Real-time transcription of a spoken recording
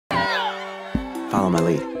Follow my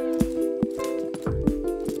lead.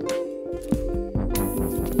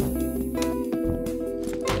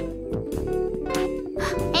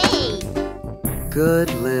 Hey!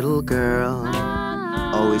 Good little girl,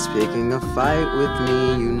 always picking a fight with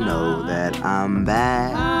me. You know that I'm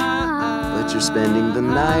bad, but you're spending the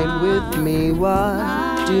night with me.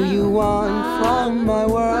 What do you want from my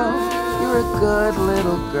world? You're a good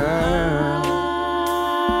little girl.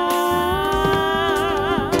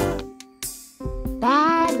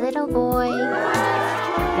 Bad little boy.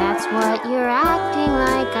 That's what you're acting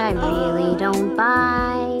like. I really don't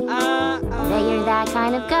buy that you're that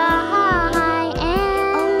kind of guy.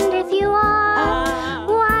 And if you are,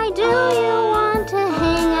 why do you want to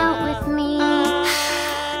hang out with me?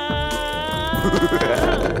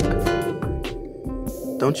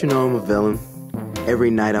 Don't you know I'm a villain?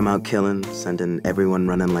 Every night I'm out killing, sending everyone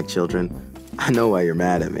running like children. I know why you're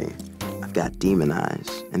mad at me. I've got demon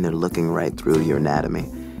eyes, and they're looking right through your anatomy.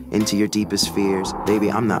 Into your deepest fears.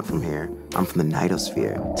 Baby, I'm not from here. I'm from the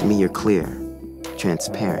nightosphere. To me, you're clear,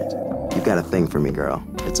 transparent. You've got a thing for me, girl.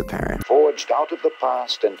 It's apparent. Forged out of the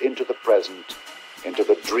past and into the present, into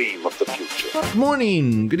the dream of the future. Good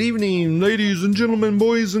morning, good evening, ladies and gentlemen,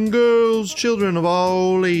 boys and girls, children of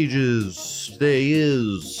all ages. Today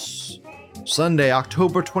is Sunday,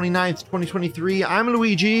 October 29th, 2023. I'm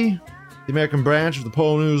Luigi, the American branch of the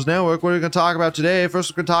Pole News Network. What are we going to talk about today?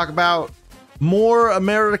 First, we're going to talk about more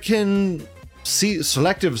American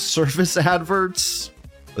Selective service adverts.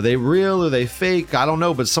 Are they real? Are they fake? I don't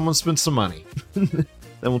know, but someone spent some money. Then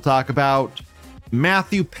we'll talk about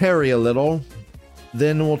Matthew Perry a little.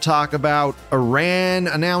 Then we'll talk about Iran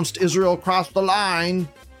announced Israel crossed the line.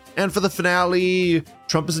 And for the finale,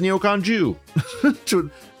 Trump is a neocon Jew.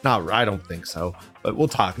 No, I don't think so. But we'll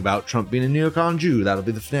talk about Trump being a neocon Jew. That'll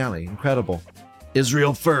be the finale. Incredible.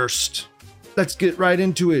 Israel first. Let's get right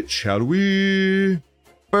into it, shall we?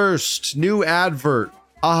 First, new advert.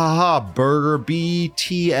 Burger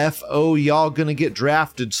BTFO, y'all gonna get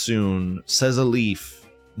drafted soon, says a leaf.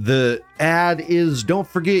 The ad is, don't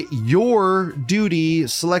forget your duty,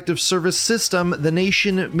 selective service system. The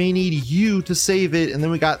nation may need you to save it. And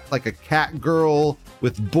then we got like a cat girl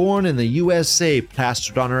with born in the USA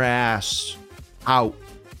plastered on her ass. Out.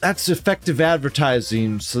 That's effective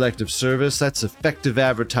advertising, selective service. That's effective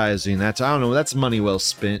advertising. That's, I don't know, that's money well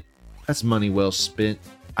spent. That's money well spent.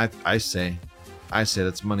 I say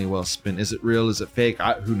that's money well spent. Is it real? Is it fake?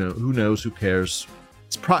 Who knows? Who cares?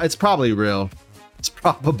 It's probably real. It's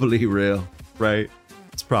probably real, right?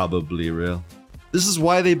 It's probably real. This is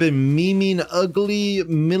why they've been memeing ugly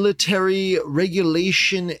military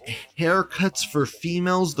regulation haircuts for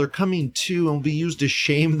females. They're coming too and will be used to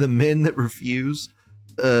shame the men that refuse.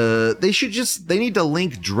 They need to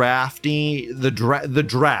link the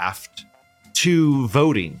draft to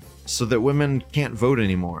voting so that women can't vote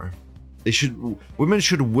anymore. Women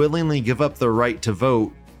should willingly give up their right to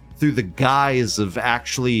vote through the guise of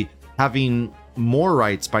actually having more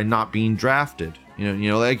rights by not being drafted. You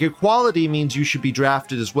know, like equality means you should be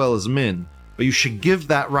drafted as well as men, but you should give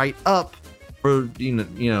that right up for,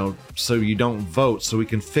 so you don't vote, so we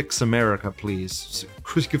can fix America, please. So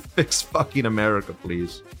we can fix fucking America,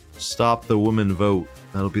 please. Stop the women vote.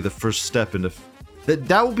 That'll be the first step into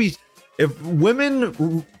that will be, if women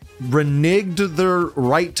reneged their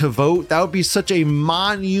right to vote, that would be such a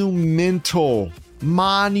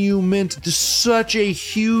such a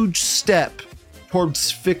huge step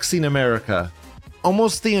towards fixing America.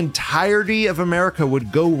 Almost the entirety of America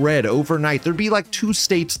would go red overnight. There'd be like 2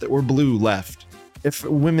 states that were blue left if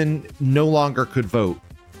women no longer could vote.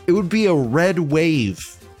 It would be a red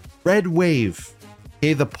wave.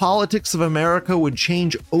 Okay, the politics of America would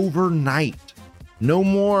change overnight. No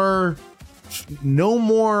more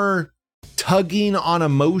tugging on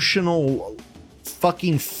emotional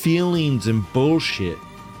fucking feelings and bullshit.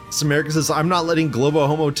 This America says, I'm not letting Globo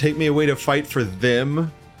Homo take me away to fight for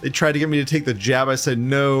them. They tried to get me to take the jab. I said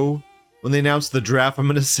no. When they announced the draft, I'm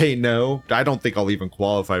going to say no. I don't think I'll even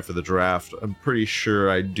qualify for the draft. I'm pretty sure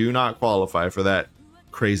I do not qualify for that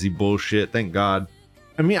crazy bullshit. Thank God.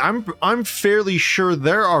 I mean, I'm fairly sure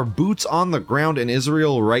there are boots on the ground in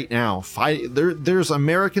Israel right now. There's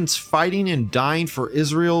Americans fighting and dying for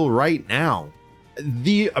Israel right now.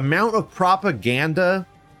 The amount of propaganda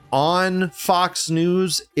on Fox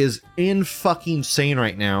News is in-fucking-sane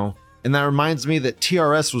right now. And that reminds me that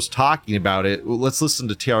TRS was talking about it. Well, let's listen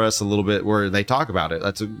to TRS a little bit where they talk about it.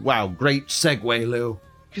 That's a great segue, Lou.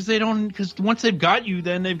 Because once they've got you,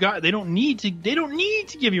 then they don't need to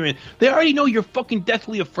give you in. They already know you're fucking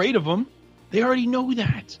deathly afraid of them. They already know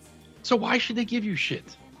that. So why should they give you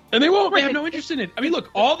shit? And they won't. They have no interest in it. I mean, look,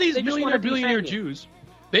 all these millionaire, billionaire Jews.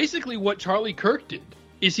 basically what Charlie Kirk did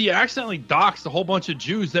is he accidentally doxed a whole bunch of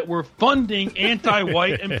Jews that were funding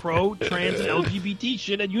anti-white and pro-trans and LGBT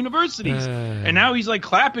shit at universities. And now he's like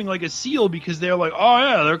clapping like a seal because they're like, oh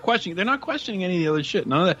yeah, they're questioning. They're not questioning any of the other shit.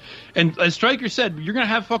 None of that. And as Stryker said, you're going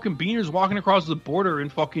to have fucking beaners walking across the border in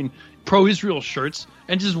fucking pro-Israel shirts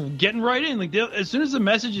and just getting right in. Like as soon as the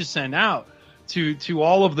message is sent out to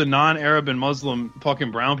all of the non-Arab and Muslim fucking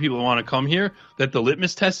brown people who want to come here, that the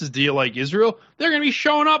litmus test is, do you like Israel? They're going to be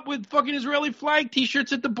showing up with fucking Israeli flag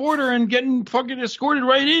t-shirts at the border and getting fucking escorted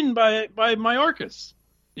right in by Mayorkas.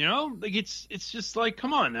 You know? Like, it's just like,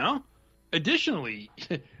 come on now. Additionally,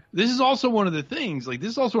 this is also one of the things,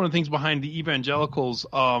 behind the evangelicals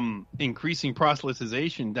increasing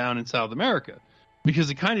proselytization down in South America. Because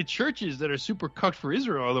the kind of churches that are super cucked for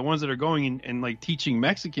Israel are the ones that are going and like teaching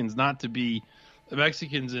Mexicans not to be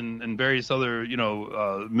Mexicans and various other,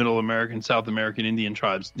 Middle American, South American Indian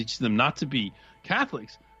tribes, teaching them not to be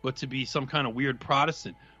Catholics, but to be some kind of weird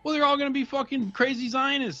Protestant. Well, they're all going to be fucking crazy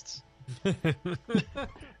Zionists.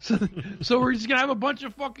 So we're just going to have a bunch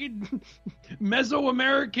of fucking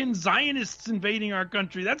Mesoamerican Zionists invading our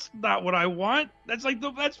country. That's not what I want. That's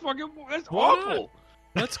awful.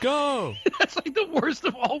 Let's go. That's like the worst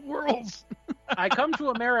of all worlds. I come to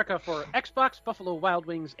America for Xbox, Buffalo Wild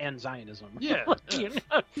Wings, and Zionism. Yeah.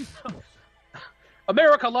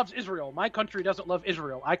 America loves Israel. My country doesn't love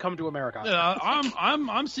Israel. I come to America.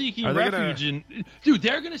 I'm seeking refuge in. Dude,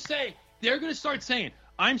 they're gonna start saying,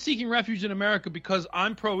 I'm seeking refuge in America because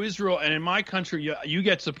I'm pro-Israel, and in my country you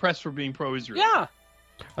get suppressed for being pro-Israel. Yeah.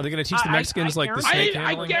 Are they gonna teach the Mexicans the snake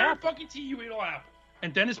handling? I guarantee you it'll happen.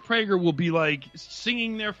 And Dennis Prager will be like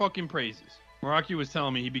singing their fucking praises. Meraki was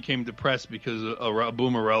telling me he became depressed because a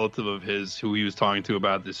boomer relative of his, who he was talking to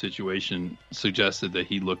about this situation, suggested that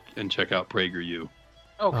he look and check out PragerU.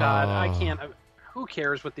 Oh God, I can't. Who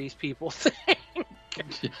cares what these people think?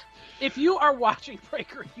 If you are watching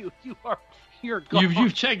PragerU, you're gone.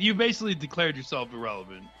 You've checked. You basically declared yourself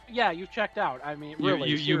irrelevant. Yeah, you've checked out. I mean, really,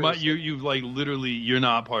 you've like literally, you're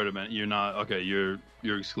not part of it. You're not okay. You're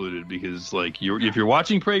excluded because like if you're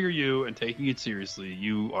watching PragerU and taking it seriously,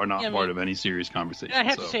 you are not part of any serious conversation. I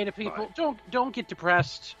have to say to people, don't get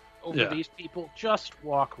depressed over these people. Just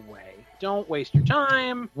walk away. Don't waste your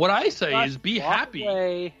time. What I say is be happy.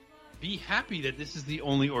 Away. Be happy that this is the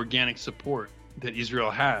only organic support that Israel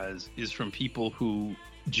has is from people who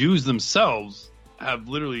Jews themselves have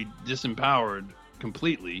literally disempowered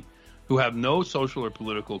completely, who have no social or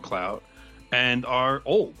political clout and are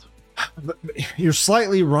old. But you're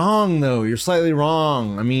slightly wrong, though. You're slightly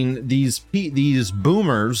wrong. I mean, these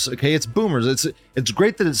boomers. Okay, it's boomers. It's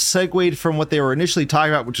great that it's segued from what they were initially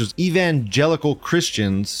talking about, which is evangelical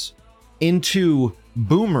Christians, into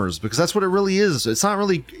boomers, because that's what it really is. It's not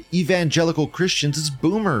really evangelical Christians. It's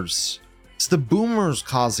boomers. It's the boomers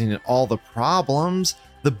causing all the problems.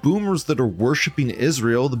 The boomers that are worshiping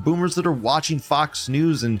Israel. The boomers that are watching Fox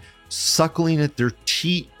News and suckling at their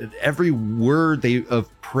teat at every word of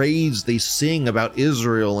praise they sing about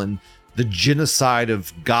Israel and the genocide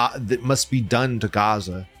of God that must be done to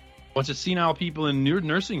Gaza. Bunch of senile people in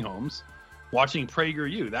nursing homes watching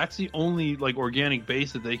PragerU. That's the only like organic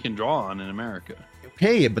base that they can draw on in America.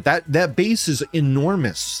 Okay, but that base is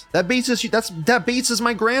enormous. That base is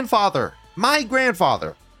my grandfather. My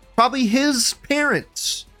grandfather. Probably his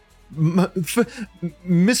parents.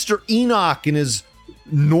 Mr. Enoch and his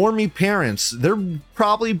normie parents. They're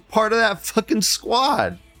probably part of that fucking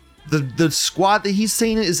squad. The squad that he's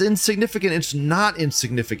saying is insignificant. It's not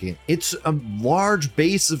insignificant. It's a large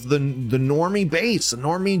base of the normie base, the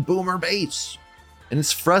normie boomer base. And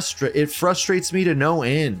it frustrates me to no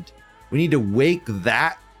end. We need to wake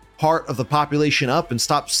that part of the population up and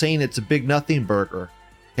stop saying it's a big nothing burger.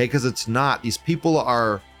 Okay, because it's not. These people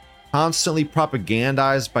are constantly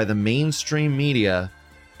propagandized by the mainstream media,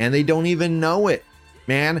 and they don't even know it.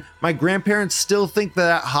 Man, my grandparents still think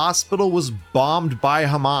that hospital was bombed by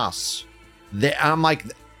Hamas. I'm like,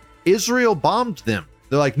 Israel bombed them.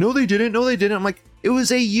 They're like, no, they didn't. No, they didn't. I'm like, it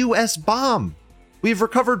was a U.S. bomb. We've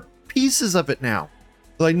recovered pieces of it now.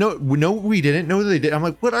 They're like, no, we didn't. No, they didn't. I'm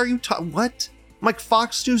like, what are you talking? What? I'm like,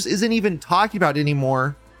 Fox News isn't even talking about it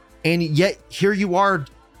anymore, and yet here you are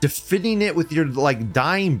defending it with your like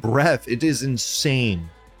dying breath. It is insane.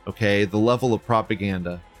 Okay, the level of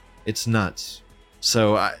propaganda, it's nuts.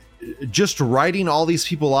 So just writing all these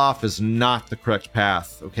people off is not the correct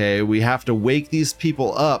path. Okay, we have to wake these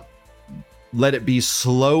people up. Let it be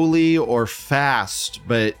slowly or fast,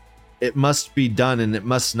 but it must be done, and it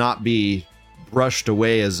must not be brushed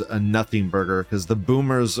away as a nothing burger, because the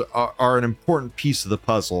boomers are an important piece of the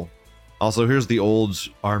puzzle. Also, here's the old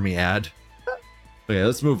army ad. Okay,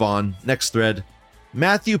 let's move on. Next thread.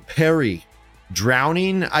 Matthew Perry.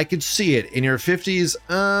 Drowning? I could see it. In your 50s?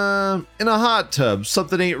 In a hot tub.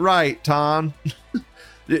 Something ain't right, Tom.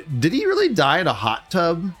 Did he really die in a hot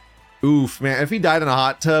tub? Oof, man. If he died in a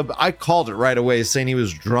hot tub, I called it right away saying he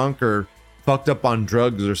was drunk or fucked up on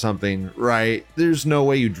drugs or something, right? There's no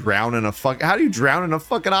way you drown in a how do you drown in a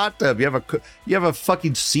fucking hot tub? You have a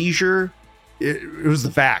fucking seizure? It was the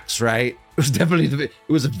vax, right? It was definitely it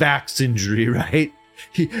was a vax injury, right?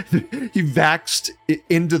 He vaxxed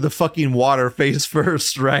into the fucking water face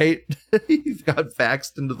first, right? He got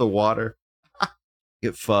vaxxed into the water.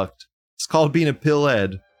 Get fucked. It's called being a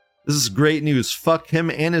pillhead. This is great news. Fuck him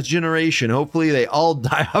and his generation. Hopefully they all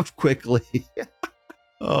die off quickly.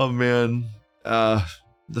 Oh man.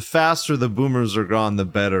 The faster the boomers are gone, the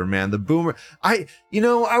better, man. I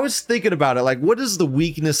was thinking about it. Like, what is the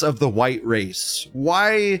weakness of the white race?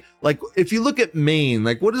 Why, like, if you look at Maine,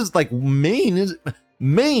 like, what is, like, Maine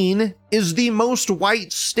is the most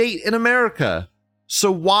white state in America. So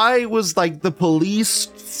why was, like, the police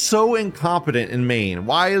so incompetent in Maine?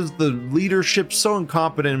 Why is the leadership so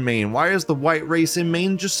incompetent in Maine? Why is the white race in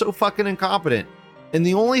Maine just so fucking incompetent? And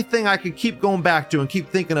the only thing I could keep going back to and keep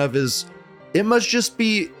thinking of is it must just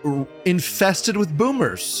be infested with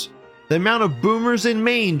boomers. The amount of boomers in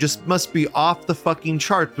Maine just must be off the fucking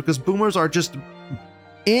charts because boomers are just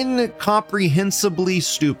incomprehensibly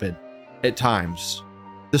stupid at times.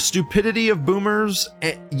 The stupidity of boomers,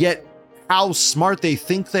 yet how smart they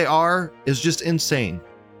think they are, is just insane.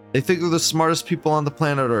 They think they're the smartest people on the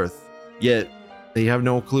planet Earth, yet they have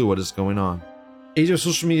no clue what is going on. Age of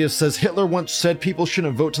Social Media says Hitler once said people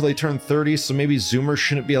shouldn't vote till they turn 30, so maybe Zoomers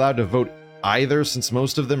shouldn't be allowed to vote either, since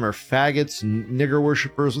most of them are faggots, nigger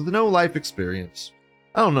worshippers with no life experience.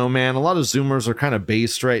 I don't know, man. A lot of Zoomers are kind of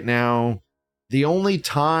based right now. The only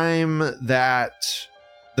time that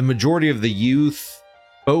the majority of the youth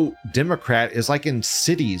vote Democrat is like in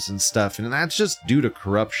cities and stuff, and that's just due to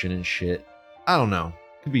corruption and shit. I don't know.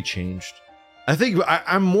 Could be changed. I think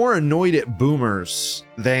I'm more annoyed at boomers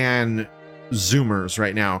than Zoomers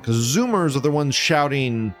right now, because Zoomers are the ones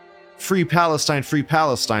shouting free Palestine, free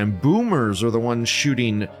Palestine. Boomers are the ones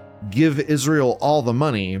shooting give Israel all the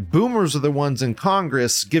money. Boomers are the ones in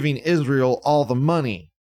Congress giving Israel all the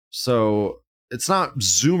money. So it's not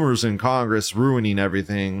Zoomers in Congress ruining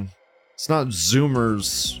everything. It's not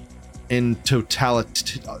Zoomers in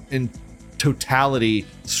totality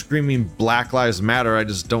screaming Black Lives Matter. I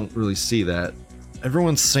just don't really see that.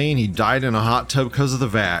 Everyone's saying he died in a hot tub because of the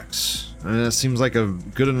vax. I mean, that seems like a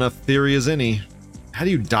good enough theory as any. How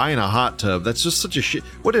do you die in a hot tub? That's just such a shit.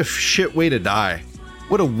 What a shit way to die.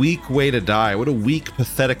 What a weak way to die. What a weak,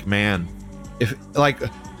 pathetic man. If, like,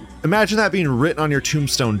 imagine that being written on your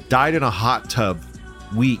tombstone. Died in a hot tub.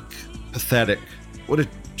 Weak. Pathetic. What a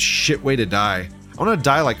shit way to die. I want to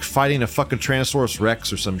die like fighting a fucking Tyrannosaurus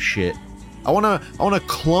Rex or some shit. I want to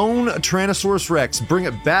clone a Tyrannosaurus Rex, bring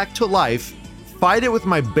it back to life, fight it with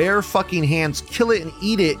my bare fucking hands, kill it and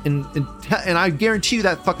eat it, and I guarantee you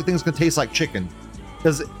that fucking thing's gonna taste like chicken.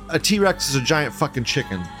 Because a T-Rex is a giant fucking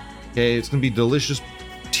chicken. Okay, it's gonna be delicious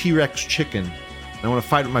T-Rex chicken. And I want to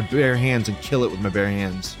fight it with my bare hands and kill it with my bare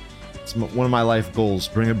hands. It's one of my life goals.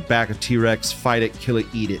 Bring it back a T-Rex, fight it, kill it,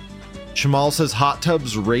 eat it. Shamal says hot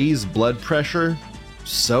tubs raise blood pressure.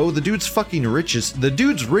 So the dude's fucking rich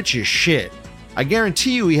as shit. I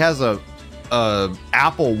guarantee you he has a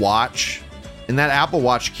Apple Watch, and that Apple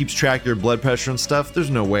Watch keeps track of your blood pressure and stuff. There's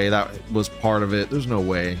no way that was part of it. There's no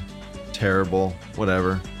way. Terrible.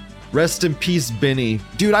 Whatever. Rest in peace, Benny.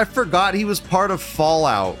 Dude, I forgot he was part of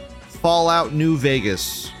Fallout New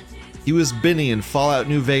Vegas. He was Benny in Fallout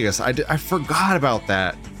New Vegas. I forgot about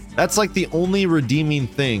that. That's like the only redeeming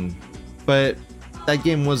thing. But that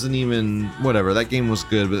game wasn't even whatever. That game was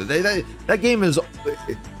good, but that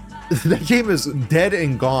game is dead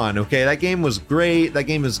and gone. Okay, that game was great. That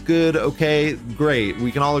game is good. Okay, great.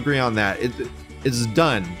 We can all agree on that. It's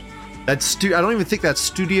done. I don't even think that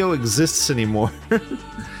studio exists anymore.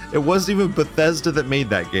 It wasn't even Bethesda that made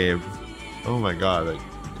that game. Oh my god.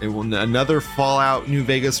 Another Fallout New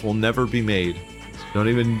Vegas will never be made. Don't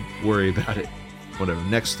even worry about it. Whatever.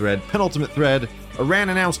 Next thread. Penultimate thread. Iran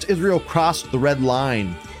announced Israel crossed the red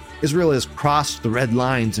line. Israel has crossed the red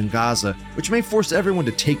lines in Gaza, which may force everyone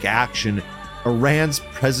to take action, Iran's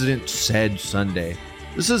president said Sunday.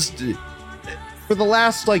 This is... For the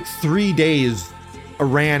last, 3 days,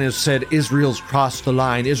 Iran has said Israel's crossed the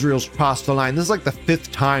line, Israel's crossed the line. This is like the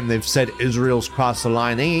 5th time they've said Israel's crossed the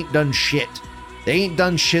line. They ain't done shit. They ain't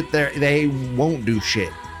done shit there. They won't do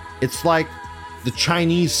shit. It's like the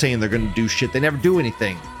Chinese saying they're gonna do shit. They never do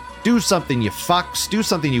anything. Do something, you fucks. Do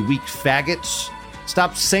something, you weak faggots.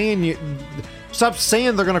 Stop saying Stop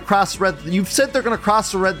saying they're gonna cross red. You've said they're gonna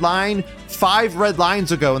cross the red line 5 red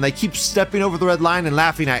lines ago, and they keep stepping over the red line and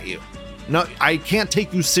laughing at you. No, I can't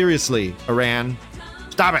take you seriously, Iran.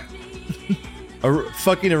 Stop it.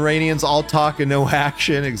 Fucking Iranians all talk and no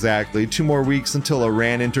action. Exactly. 2 more weeks until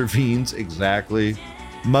Iran intervenes. Exactly.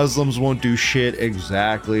 Muslims won't do shit.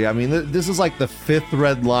 Exactly. I mean, this is like the 5th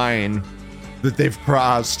red line that they've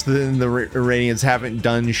crossed, and the Iranians haven't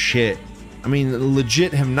done shit. I mean,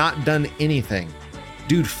 legit have not done anything.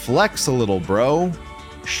 Dude, flex a little, bro.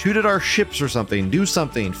 Shoot at our ships or something. Do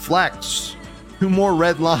something. Flex. 2 more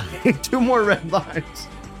red lines. 2 more red lines.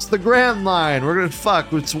 It's the Grand Line. We're gonna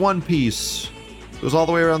fuck. It's One Piece. It goes all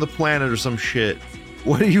the way around the planet or some shit.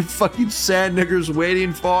 What are you fucking sad niggers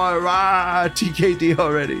waiting for? Ah, TKD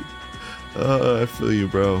already. I feel you,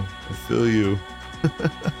 bro. I feel you.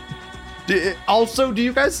 Also, do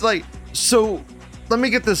you guys like... So, let me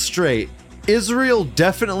get this straight. Israel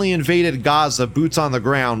definitely invaded Gaza, boots on the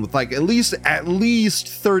ground, with like at least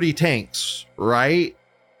 30 tanks, right?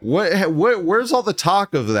 Where's all the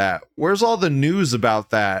talk of that? Where's all the news about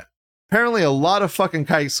that? Apparently a lot of fucking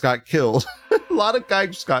kikes got killed. A lot of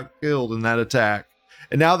kikes got killed in that attack.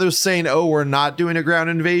 And now they're saying, oh, we're not doing a ground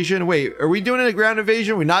invasion. Wait, are we doing a ground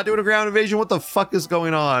invasion? Are we not doing a ground invasion? What the fuck is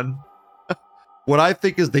going on? What I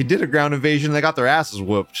think is they did a ground invasion and they got their asses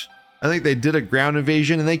whooped. I think they did a ground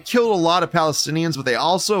invasion and they killed a lot of Palestinians, but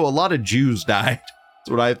a lot of Jews died. That's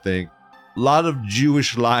what I think. A lot of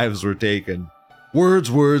Jewish lives were taken. Words,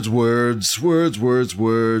 words, words, words, words,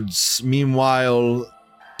 words. Meanwhile,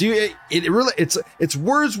 it's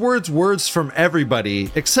words, words, words from everybody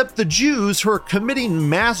except the Jews who are committing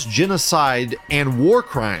mass genocide and war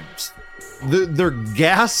crimes. They're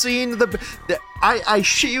gassing I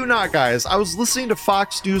shit you not, guys. I was listening to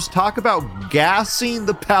Fox News talk about gassing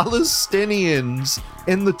the Palestinians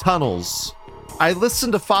in the tunnels. I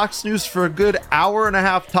listened to Fox News for a good hour and a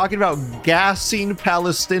half talking about gassing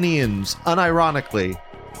Palestinians, unironically.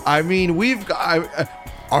 I mean,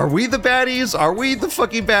 are we the baddies? Are we the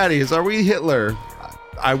fucking baddies? Are we Hitler?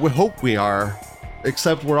 I would hope we are.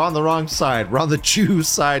 Except we're on the wrong side. We're on the Jew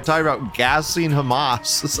side talking about gassing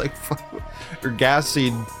Hamas. It's like, fuck. Or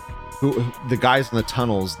gassing the guys in the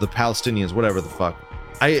tunnels, the Palestinians, whatever the fuck.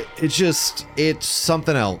 It's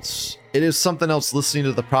something else. It is something else listening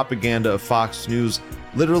to the propaganda of Fox News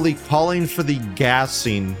literally calling for the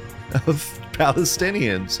gassing of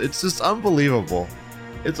Palestinians. It's just unbelievable.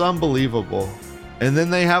 It's unbelievable. And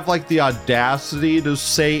then they have like the audacity to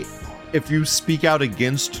say, if you speak out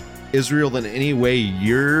against Israel in any way,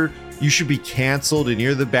 you should be canceled and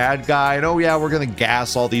you're the bad guy. And oh yeah, we're gonna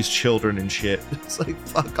gas all these children and shit. It's like,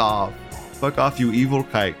 fuck off. Fuck off, you evil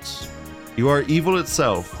kikes. You are evil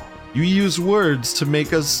itself. You use words to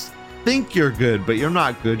make us think you're good, but you're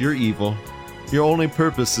not good, you're evil. Your only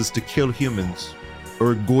purpose is to kill humans.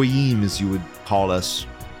 Or goyim, as you would call us.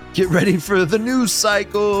 Get ready for the news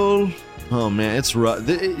cycle. Oh man, it's rough.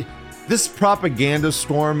 This propaganda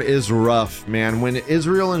storm is rough, man. When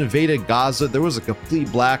Israel invaded Gaza, there was a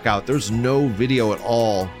complete blackout. There's no video at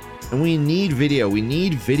all. And we need video. We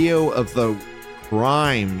need video of the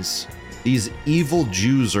crimes these evil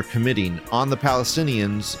Jews are committing on the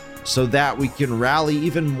Palestinians so that we can rally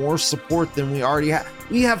even more support than we already have.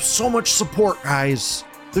 We have so much support, guys.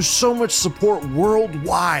 There's so much support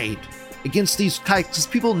worldwide against these kikes because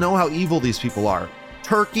people know how evil these people are.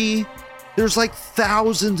 Turkey, there's like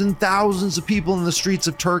thousands and thousands of people in the streets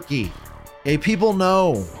of Turkey. Okay, people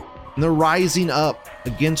know. And they're rising up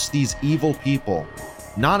against these evil people.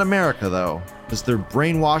 Not America, though, because they're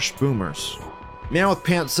brainwashed boomers. Man with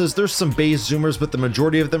Pants says there's some base zoomers, but the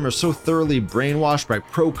majority of them are so thoroughly brainwashed by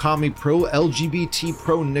pro-commie, pro-LGBT,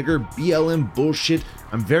 pro-nigger, BLM bullshit.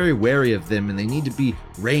 I'm very wary of them, and they need to be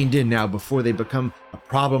reined in now before they become a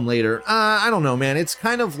problem later. I don't know, man. It's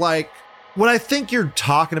kind of like... What I think you're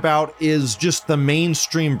talking about is just the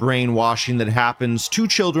mainstream brainwashing that happens to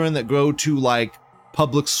children that go to like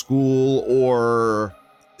public school, or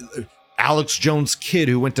Alex Jones' kid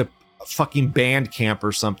who went to fucking band camp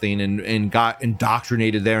or something and got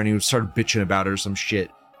indoctrinated there and he started bitching about it or some shit.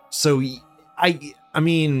 So I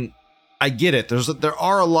mean, I get it. There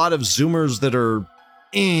are a lot of Zoomers that are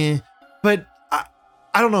but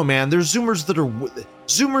I don't know, man. There's Zoomers that are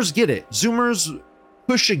Zoomers get it. Zoomers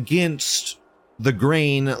push against the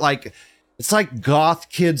grain. Like, it's like goth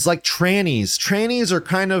kids, like trannies. Trannies are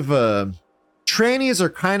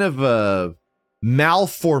kind of a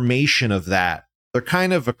malformation of that. They're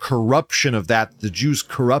kind of a corruption of that. The Jews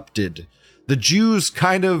corrupted. The Jews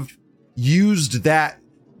kind of used that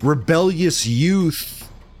rebellious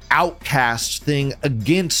youth outcast thing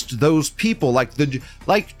against those people. Like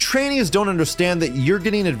trannies don't understand that you're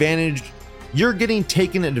getting advantaged you're getting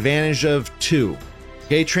taken advantage of too.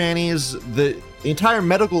 Okay, trannies, the entire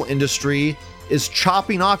medical industry is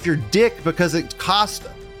chopping off your dick because it costs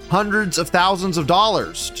hundreds of thousands of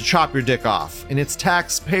dollars to chop your dick off, and it's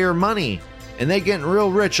taxpayer money, and they getting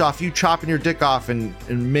real rich off you chopping your dick off and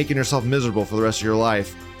making yourself miserable for the rest of your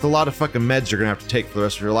life. It's a lot of fucking meds you're gonna have to take for the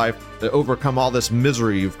rest of your life to overcome all this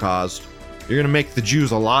misery you've caused. You're gonna make the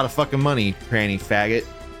Jews a lot of fucking money, tranny faggot.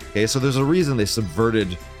 Okay, so there's a reason they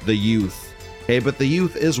subverted the youth. Okay, but the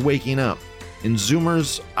youth is waking up. And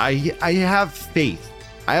Zoomers, I have faith.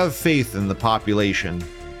 I have faith in the population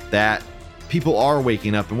that people are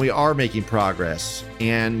waking up and we are making progress.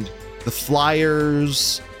 And the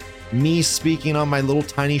flyers, me speaking on my little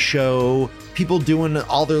tiny show, people doing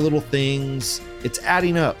all their little things, it's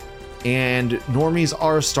adding up. And normies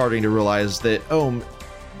are starting to realize that, oh,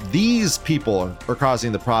 these people are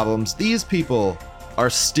causing the problems. These people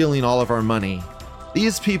are stealing all of our money.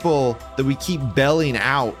 These people that we keep belling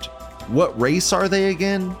out, what race are they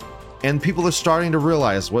again? And people are starting to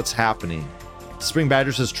realize what's happening. Spring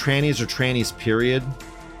Badger says trannies are trannies, period.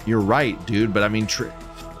 You're right, dude, but I mean,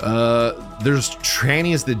 there's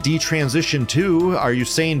trannies that detransition too. Are you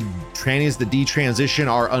saying trannies that detransition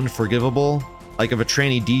are unforgivable? Like if a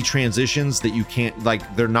tranny detransitions, that you can't,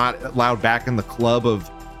 like, they're not allowed back in the club of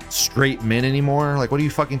straight men anymore? Like, what are you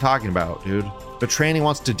fucking talking about, dude? If a tranny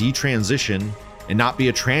wants to detransition and not be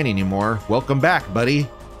a tranny anymore, welcome back, buddy.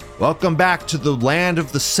 Welcome back to the land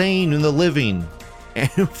of the sane and the living.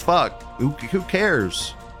 And fuck, who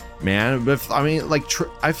cares, man? But if, I mean, like,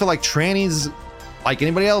 I feel like trannies, like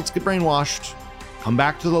anybody else, get brainwashed. Come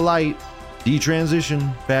back to the light.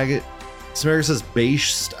 Detransition, faggot. Samara says,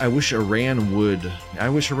 based. I wish Iran would. I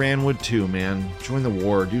wish Iran would too, man. Join the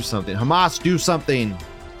war. Do something. Hamas, do something.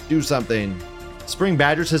 Do something. Spring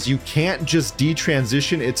Badger says, you can't just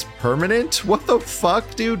detransition. It's permanent. What the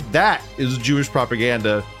fuck, dude? That is Jewish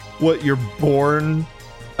propaganda. What, you're born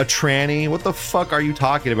a tranny? What the fuck are you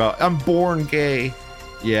talking about? I'm born gay.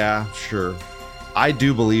 Yeah, sure. I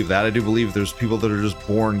do believe that. I do believe there's people that are just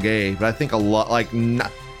born gay, but I think a lot, like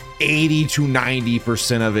 80 to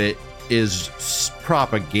 90% of it is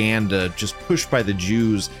propaganda just pushed by the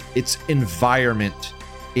Jews. It's environment.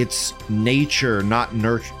 It's nature, not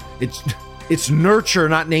nurture. It's nurture,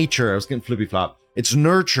 not nature. I was getting flippy flop. It's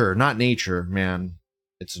nurture, not nature, man.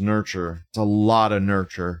 It's nurture. It's a lot of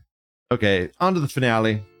nurture. Okay, on to the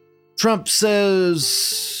finale. Trump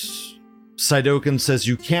says, Sidokin says,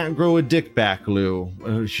 you can't grow a dick back, Lou.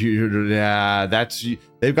 Yeah, that's,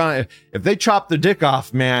 they've gone, if they chop the dick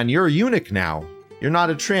off, man, you're a eunuch now. You're not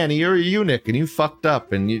a tranny, you're a eunuch, and you fucked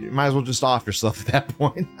up, and you might as well just off yourself at that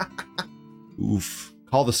point. Oof.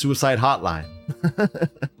 Call the suicide hotline.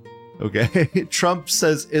 Okay. Trump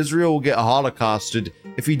says Israel will get holocausted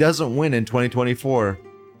if he doesn't win in 2024.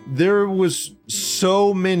 There was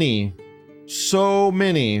so many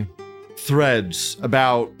threads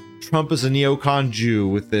about Trump is a neocon Jew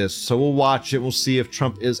with this. So we'll watch it. We'll see if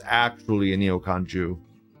Trump is actually a neocon Jew.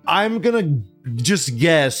 I'm gonna just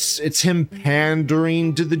guess it's him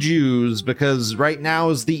pandering to the Jews, because right now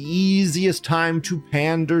is the easiest time to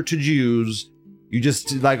pander to Jews. You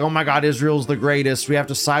just like, oh my God, Israel's the greatest. We have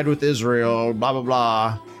to side with Israel, blah, blah,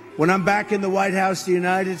 blah. When I'm back in the White House, the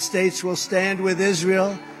United States will stand with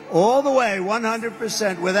Israel all the way,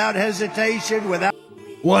 100%, without hesitation,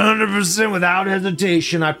 100% without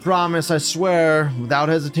hesitation. I promise, I swear, without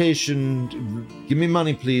hesitation. Give me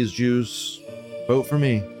money, please, Jews. Vote for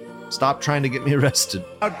me. Stop trying to get me arrested.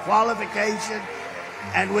 Without qualification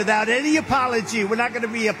and without any apology. We're not going to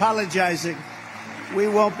be apologizing. We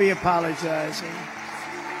won't be apologizing.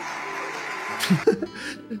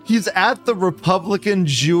 He's at the Republican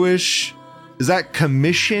Jewish, is that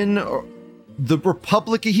commission or the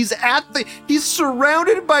Republican? He's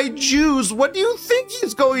surrounded by Jews. What do you think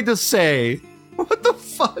he's going to say? What the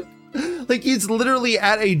fuck? Like, he's literally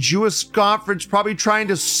at a Jewish conference, probably trying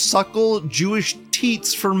to suckle Jewish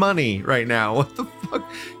teats for money right now. What the fuck?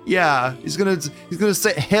 Yeah, he's gonna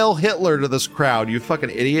say Hail Hitler to this crowd. You fucking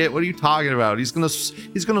idiot! What are you talking about? He's gonna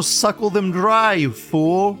suckle them dry. You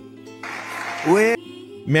fool.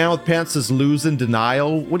 Man with pants says Lou's in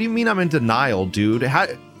denial. What do you mean I'm in denial, dude?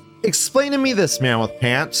 Explain to me this, man with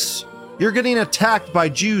pants. You're getting attacked by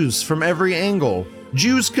Jews from every angle.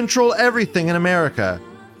 Jews control everything in America.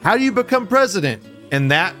 How do you become president in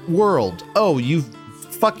that world? Oh, you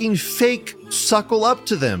fucking fake suckle up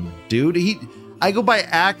to them, dude. I go by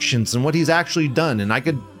actions and what he's actually done, and I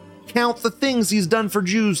could count the things he's done for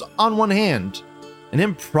Jews on one hand. And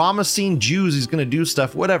him promising Jews he's gonna do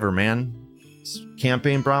stuff, whatever, man. It's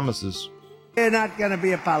campaign promises. We're not gonna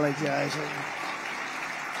be apologizing.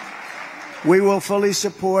 We will fully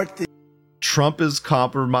support the Trump is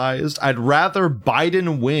compromised. I'd rather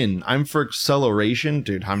Biden win. I'm for acceleration.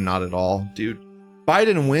 Dude, I'm not at all. Dude,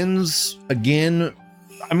 Biden wins again.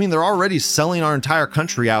 I mean, they're already selling our entire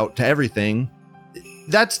country out to everything.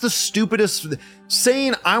 That's the stupidest.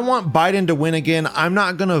 Saying I want Biden to win again, I'm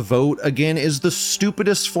not going to vote again, is the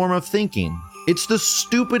stupidest form of thinking. It's the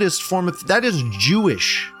stupidest form of, that is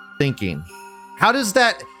Jewish thinking. How does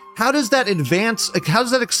that advance? How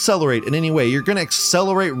does that accelerate in any way? You're going to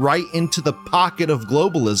accelerate right into the pocket of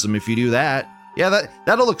globalism if you do that. Yeah,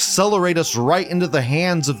 that'll accelerate us right into the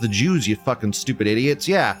hands of the Jews, you fucking stupid idiots.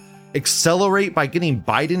 Yeah, accelerate by getting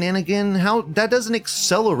Biden in again? How? That doesn't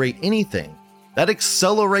accelerate anything. That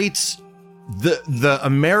accelerates the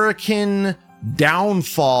American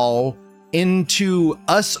downfall into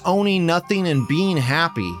us owning nothing and being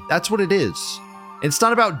happy. That's what it is. It's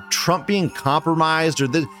not about Trump being compromised or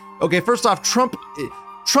this. Okay, first off, Trump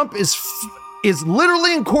is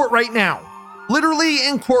literally in court right now. Literally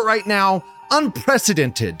in court right now,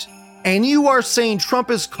 unprecedented. And you are saying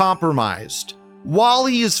Trump is compromised while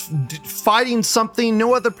he is fighting something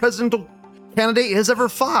no other presidential candidate has ever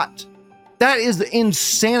fought. That is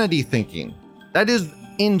insanity thinking. That is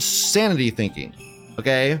insanity thinking,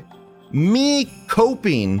 okay? Me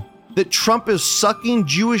coping that Trump is sucking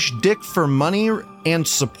Jewish dick for money and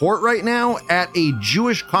support right now at a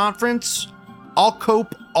Jewish conference, I'll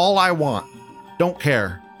cope all I want. Don't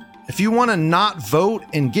care. If you want to not vote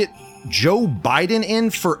and get Joe Biden in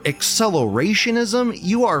for accelerationism,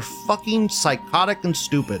 you are fucking psychotic and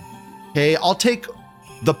stupid. Okay, I'll take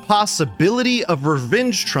the possibility of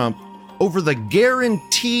revenge Trump over the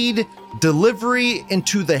guaranteed delivery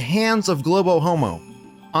into the hands of Globo Homo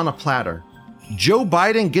on a platter. Joe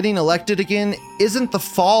Biden getting elected again isn't the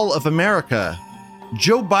fall of America.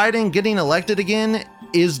 Joe Biden getting elected again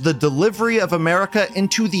is the delivery of America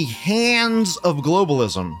into the hands of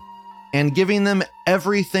globalism and giving them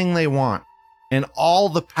everything they want and all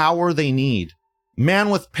the power they need. Man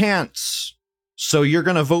with pants. So you're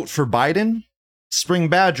going to vote for Biden? Spring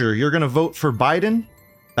Badger, you're going to vote for Biden?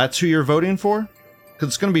 That's who you're voting for? Because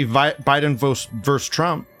it's going to be Biden versus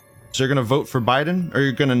Trump. So you're going to vote for Biden or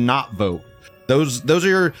you're going to not vote? Those are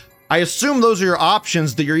your, I assume those are your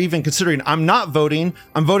options that you're even considering. I'm not voting.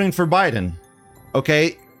 I'm voting for Biden.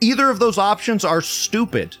 Okay. Either of those options are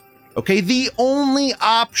stupid. Okay. The only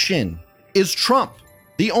option is Trump.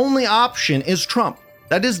 The only option is Trump.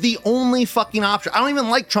 That is the only fucking option. I don't even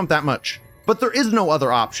like Trump that much, but there is no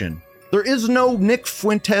other option. There is no Nick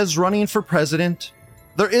Fuentes running for president.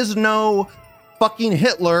 There is no fucking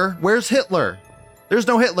Hitler. Where's Hitler? There's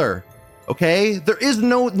no Hitler. Okay? There is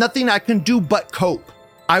nothing I can do but cope.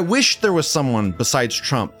 I wish there was someone besides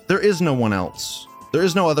Trump. There is no one else. There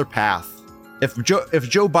is no other path. If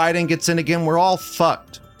Joe Biden gets in again, we're all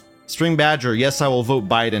fucked. String Badger, yes, I will vote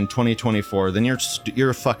Biden 2024. Then you're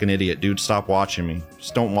a fucking idiot, dude. Stop watching me.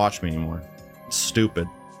 Just don't watch me anymore. It's stupid.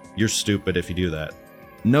 You're stupid if you do that.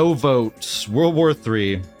 No votes. World War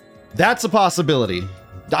III. That's a possibility.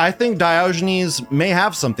 I think Diogenes may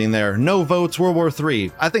have something there. No votes, World War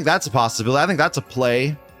III. I think that's a possibility. I think that's a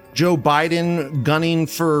play. Joe Biden gunning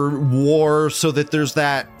for war so that there's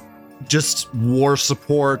that just war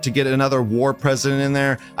support to get another war president in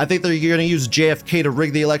there. I think they're going to use JFK to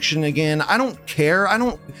rig the election again. I don't care.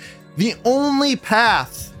 The only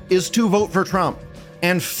path is to vote for Trump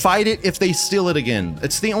and fight it if they steal it again.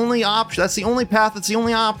 It's the only option. That's the only path. It's the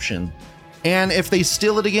only option. And if they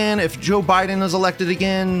steal it again, if Joe Biden is elected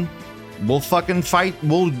again, we'll fucking fight.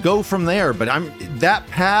 We'll go from there. But that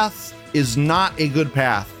path is not a good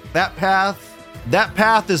path. That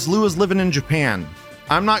path is Lou is living in Japan.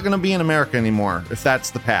 I'm not going to be in America anymore if that's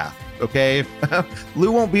the path. Okay?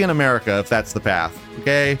 Lou won't be in America if that's the path.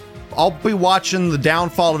 Okay? I'll be watching the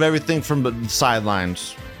downfall of everything from the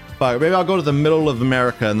sidelines. But maybe I'll go to the middle of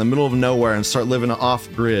America, in the middle of nowhere, and start living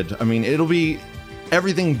off grid. I mean, it'll be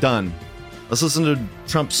everything done. Let's listen to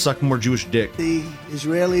Trump suck more Jewish dick. The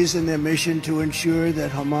Israelis in their mission to ensure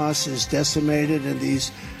that Hamas is decimated and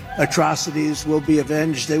these atrocities will be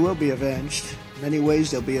avenged. They will be avenged. In many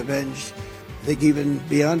ways, they'll be avenged. I think even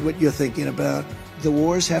beyond what you're thinking about. The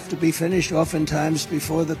wars have to be finished oftentimes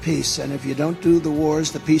before the peace. And if you don't do the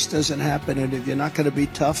wars, the peace doesn't happen. And if you're not going to be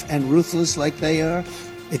tough and ruthless like they are,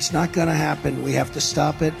 it's not going to happen. We have to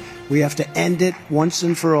stop it. We have to end it once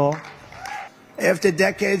and for all. After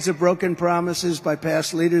decades of broken promises by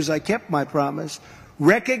past leaders, I kept my promise,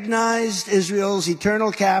 recognized Israel's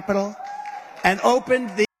eternal capital, and opened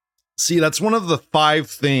the... See, that's one of the 5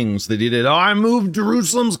 things that he did. Oh, I moved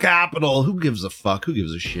Jerusalem's capital. Who gives a fuck? Who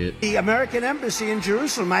gives a shit? The American embassy in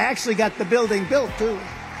Jerusalem. I actually got the building built, too.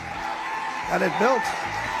 Got it built.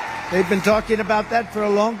 They've been talking about that for a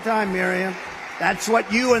long time, Miriam. That's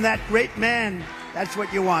what you and that great man, that's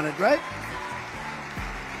what you wanted, right?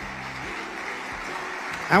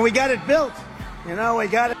 And we got it built. You know, we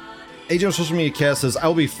got it. Agent of Social Media Cast says, I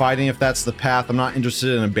will be fighting if that's the path. I'm not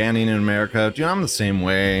interested in abandoning America. Dude, I'm the same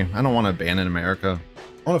way. I don't want to abandon America.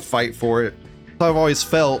 I want to fight for it. That's how I've always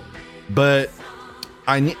felt. But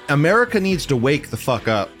America needs to wake the fuck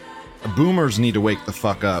up. Boomers need to wake the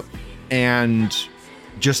fuck up. And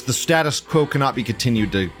just the status quo cannot be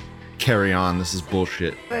continued to carry on. This is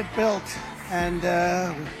bullshit. It built, and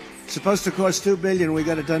it's supposed to cost $2 billion. We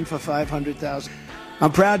got it done for $500,000.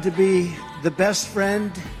 I'm proud to be the best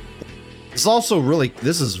friend. It's also really,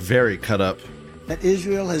 this is very cut up. That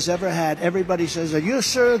Israel has ever had. Everybody says, are you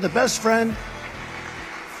sure the best friend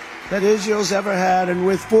that Israel's ever had? And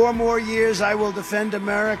with 4 more years, I will defend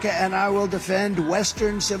America, and I will defend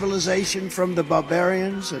Western civilization from the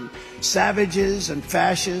barbarians and savages and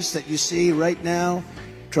fascists that you see right now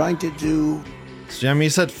trying to do. I mean, he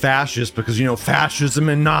said fascist because, you know, fascism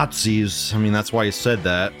and Nazis. I mean, that's why he said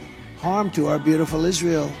that. Harm to our beautiful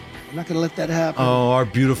Israel. I'm not going to let that happen. Oh, our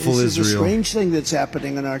beautiful This Israel. is a strange thing that's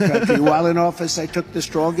happening in our country. While in office, I took the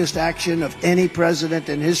strongest action of any president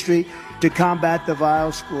in history to combat the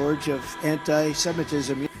vile scourge of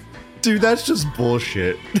anti-Semitism. Dude, that's just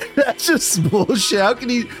bullshit. That's just bullshit.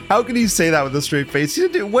 How can he say that with a straight face?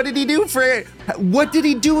 What did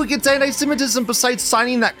he do against anti-Semitism besides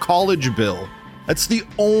signing that college bill? That's the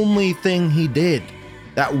only thing he did.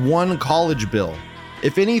 That one college bill.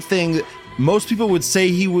 If anything, most people would say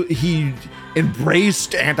he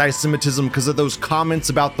embraced anti-Semitism because of those comments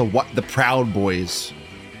about the Proud Boys.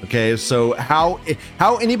 Okay, so how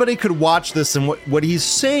anybody could watch this and what he's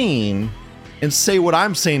saying and say what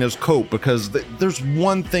I'm saying is cope, because there's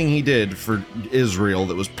one thing he did for Israel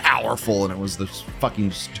that was powerful, and it was this fucking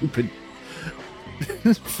stupid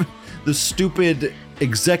the stupid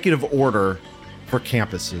executive order for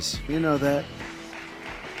campuses. You know that.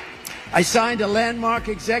 I signed a landmark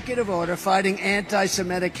executive order fighting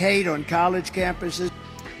anti-Semitic hate on college campuses.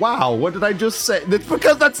 Wow, what did I just say? That's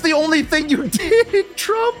because that's the only thing you did,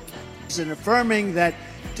 Trump. And affirming that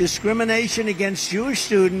discrimination against Jewish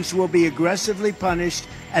students will be aggressively punished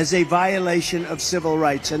as a violation of civil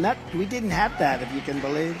rights. And that we didn't have that, if you can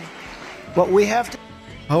believe. But we have to.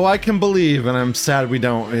 Oh, I can believe, and I'm sad we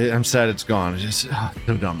don't. I'm sad it's gone. It's just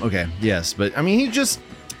so dumb. Okay, yes, but I mean, he just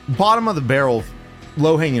bottom of the barrel,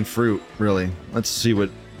 low-hanging fruit, really. Let's see what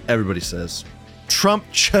everybody says. Trump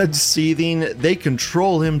chud seething. They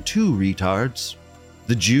control him too, retards.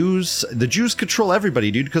 The Jews control everybody,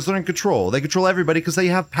 dude, because they're in control. They control everybody because they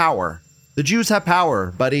have power. The Jews have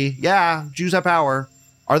power, buddy. Yeah, Jews have power.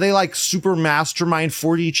 Are they like super mastermind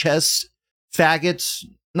 4D chess faggots?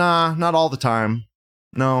 Nah, not all the time.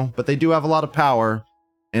 No, but they do have a lot of power,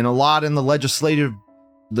 and a lot in the legislative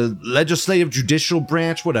judicial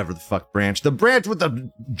branch, whatever the fuck branch. The branch with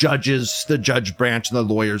the judges, the judge branch, and the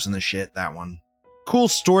lawyers and the shit, that one. Cool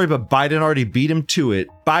story, but Biden already beat him to it.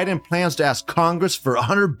 Biden plans to ask Congress for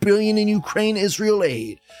 $100 billion in Ukraine-Israel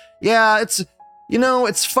aid. Yeah, it's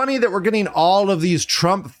funny that we're getting all of these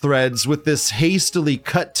Trump threads with this hastily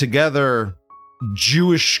cut together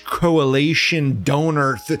Jewish coalition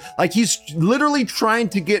donor. Like he's literally trying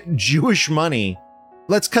to get Jewish money.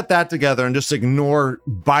 Let's cut that together and just ignore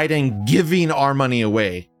Biden giving our money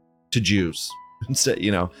away to Jews. Instead,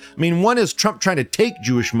 I mean, one is Trump trying to take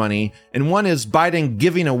Jewish money, and one is Biden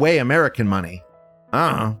giving away American money.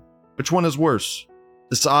 Which one is worse?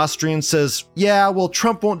 This Austrian says, yeah, well,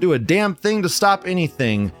 Trump won't do a damn thing to stop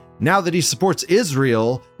anything. Now that he supports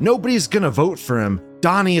Israel, nobody's gonna vote for him.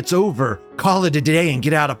 Donnie, it's over. Call it a day and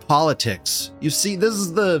get out of politics. You see, now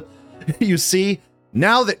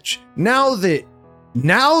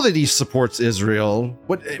that he supports Israel,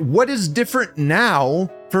 what is different now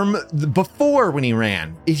from before when he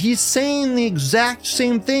ran? He's saying the exact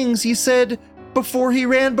same things he said before he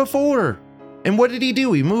ran before. And what did he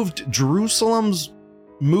do? He moved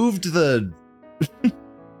the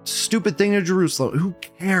stupid thing to Jerusalem. Who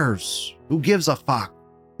cares? Who gives a fuck?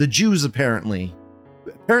 The Jews apparently.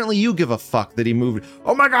 Apparently you give a fuck that he moved.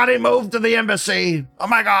 Oh my God, he moved to the embassy. Oh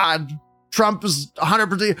my God. Trump is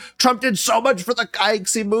 100%. Trump did so much for the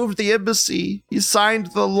kikes. He moved the embassy. He signed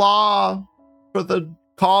the law for the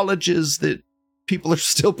colleges that people are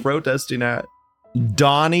still protesting at.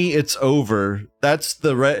 Donnie, it's over. That's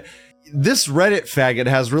this Reddit faggot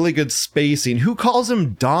has really good spacing. Who calls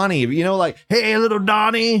him Donnie? Like, hey, little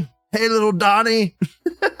Donnie. Hey, little Donnie.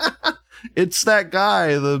 It's that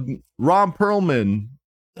guy, the Ron Perlman.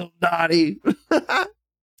 Little Donnie.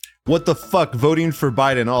 What the fuck? Voting for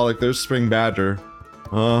Biden. Oh, like there's Spring Badger.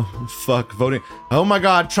 Fuck, voting. Oh my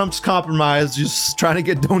God, Trump's compromised. He's trying to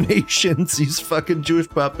get donations. He's fucking Jewish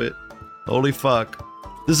puppet. Holy fuck.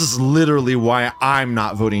 This is literally why I'm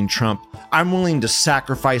not voting Trump. I'm willing to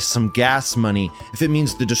sacrifice some gas money if it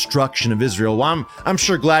means the destruction of Israel. Well, I'm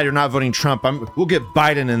sure glad you're not voting Trump. We'll get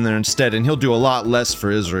Biden in there instead, and he'll do a lot less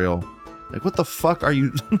for Israel. Like, what the fuck are you?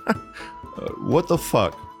 What the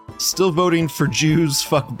fuck? Still voting for Jews?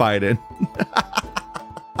 Fuck Biden.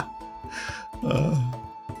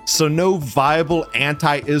 So no viable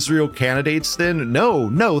anti-Israel candidates then?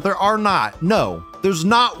 No, there are not. No, there's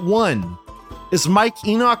not one. Is Mike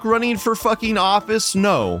Enoch running for fucking office?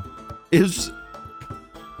 No. Is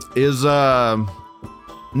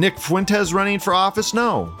Nick Fuentes running for office?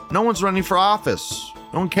 No. No one's running for office.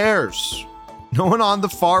 No one cares. No one on the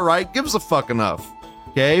far right gives a fuck enough.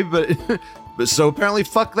 Okay, but so apparently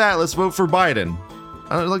fuck that. Let's vote for Biden.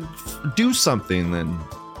 Do something then.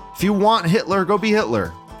 If you want Hitler, go be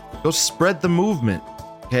Hitler. Go spread the movement.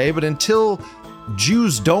 Okay, but until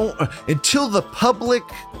the public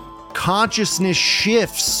consciousness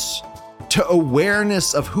shifts to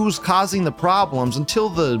awareness of who's causing the problems, until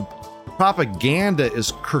the propaganda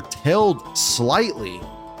is curtailed slightly,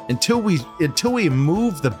 until we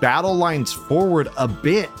move the battle lines forward a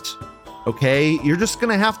bit, okay, you're just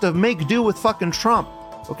gonna have to make do with fucking Trump,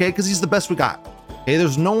 okay, because he's the best we got. Okay,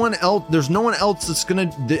 there's no one else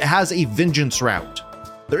that has a vengeance route.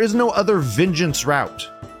 There is no other vengeance route.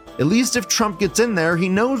 At least if Trump gets in there, he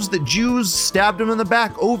knows that Jews stabbed him in the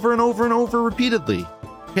back over and over and over repeatedly.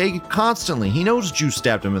 Okay, constantly. He knows Jews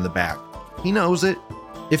stabbed him in the back. He knows it.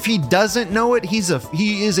 If he doesn't know it, he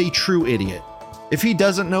is a true idiot. If he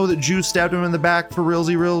doesn't know that Jews stabbed him in the back for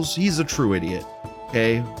realsy reals, he's a true idiot.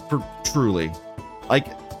 Okay, for truly. Like,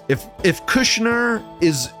 if Kushner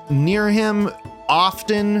is near him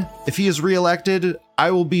often, if he is reelected,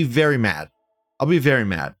 I will be very mad. I'll be very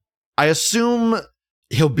mad. I assume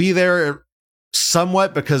he'll be there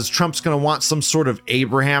somewhat because Trump's going to want some sort of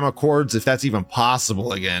Abraham Accords, if that's even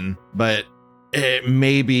possible again. But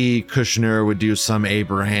maybe Kushner would do some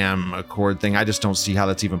Abraham Accord thing. I just don't see how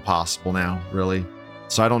that's even possible now, really.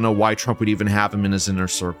 So I don't know why Trump would even have him in his inner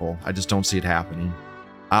circle. I just don't see it happening.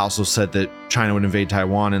 I also said that China would invade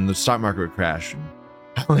Taiwan and the stock market would crash.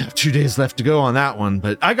 I only have 2 days left to go on that one,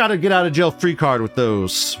 but I got a get out of jail free card with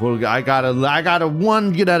those. Well, I got a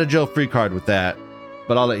one get out of jail free card with that,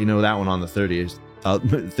 but I'll let you know that one on the 30th,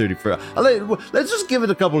 31st. Let's just give it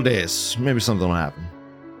a couple of days. Maybe something will happen.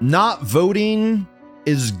 Not voting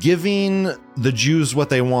is giving the Jews what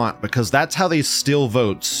they want, because that's how they steal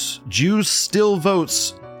votes. Jews steal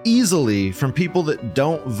votes easily from people that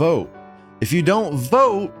don't vote. If you don't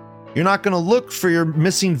vote, you're not going to look for your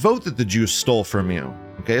missing vote that the Jews stole from you.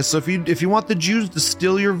 Okay, so if you want the Jews to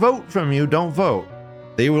steal your vote from you, don't vote.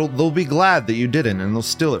 They'll be glad that you didn't, and they'll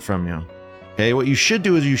steal it from you. Okay, what you should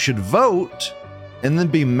do is you should vote and then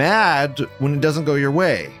be mad when it doesn't go your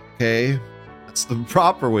way. Okay, that's the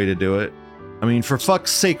proper way to do it. I mean, for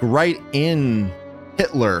fuck's sake, write in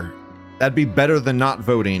Hitler. That'd be better than not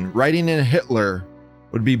voting. Writing in Hitler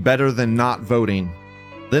would be better than not voting.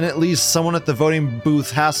 Then at least someone at the voting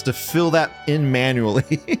booth has to fill that in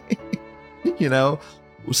manually. You know,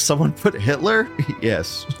 someone put Hitler?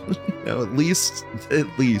 Yes. You know, at least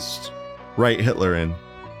write Hitler in.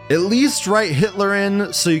 At least write Hitler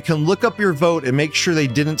in so you can look up your vote and make sure they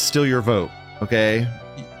didn't steal your vote. Okay?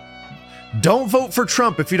 Don't vote for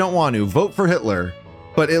Trump if you don't want to. Vote for Hitler.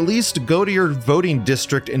 But at least go to your voting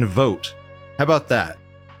district and vote. How about that?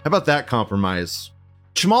 How about that compromise?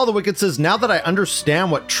 Jamal the Wicked says, now that I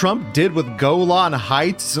understand what Trump did with Golan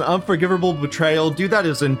Heights, it's an unforgivable betrayal. Dude, that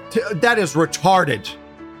is retarded.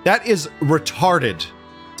 That is retarded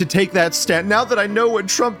to take that stand. Now that I know what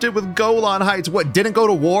Trump did with Golan Heights, what, didn't go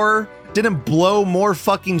to war? Didn't blow more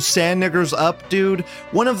fucking sand niggers up, dude?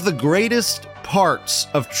 One of the greatest parts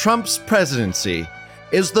of Trump's presidency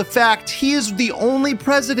is the fact he is the only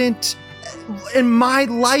president in my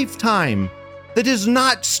lifetime that has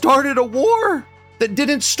not started a war. That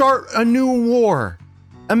didn't start a new war.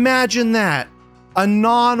 Imagine that. A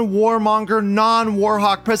non-warmonger,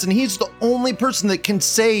 non-warhawk president. He's the only person that can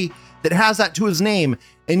say that has that to his name.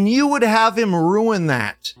 And you would have him ruin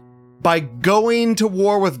that by going to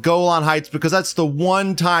war with Golan Heights because that's the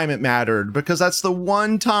one time it mattered. Because that's the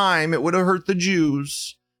one time it would have hurt the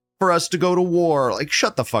Jews for us to go to war. Like,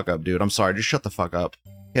 shut the fuck up, dude. I'm sorry. Just shut the fuck up.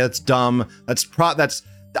 Yeah, that's dumb.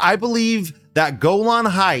 I believe that Golan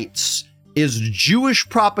Heights is Jewish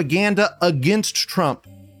propaganda against Trump,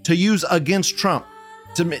 to use against Trump.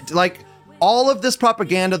 Like, all of this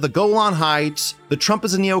propaganda, the Golan Heights, the Trump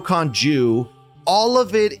is a neocon Jew, all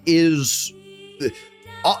of it is,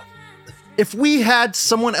 if we had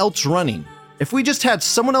someone else running, if we just had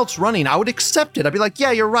someone else running, I would accept it. I'd be like, yeah,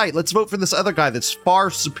 you're right. Let's vote for this other guy that's far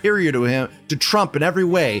superior to Trump in every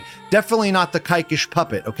way. Definitely not the kikesh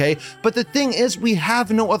puppet, okay? But the thing is, we have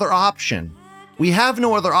no other option. We have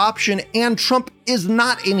no other option, and Trump is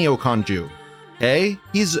not a neocon Jew, okay?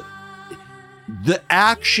 The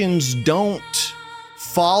actions don't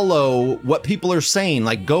follow what people are saying,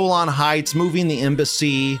 like Golan Heights, moving the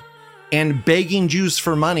embassy, and begging Jews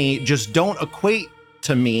for money just don't equate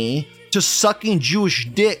to me to sucking Jewish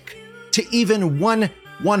dick to even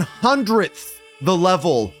 1/100th the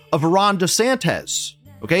level of Ron DeSantis.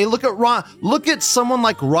 Okay, look at someone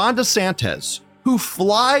like Ron DeSantis, who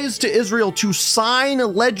flies to Israel to sign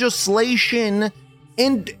legislation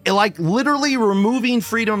and like literally removing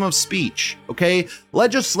freedom of speech. Okay,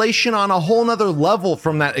 legislation on a whole nother level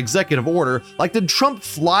from that executive order. Like, did Trump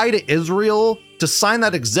fly to Israel to sign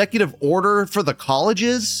that executive order for the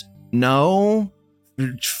colleges? No.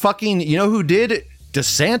 Fucking, you know who did?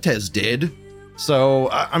 DeSantis did. So,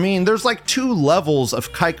 I mean, there's like two levels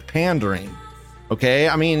of kike pandering. Okay,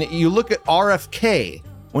 I mean, you look at RFK.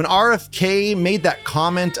 When RFK made that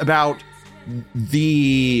comment about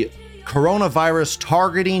the coronavirus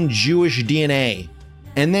targeting Jewish DNA,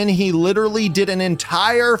 and then he literally did an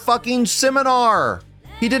entire fucking seminar.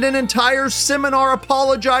 He did an entire seminar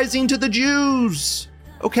apologizing to the Jews.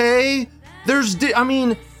 Okay,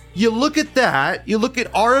 you look at that, you look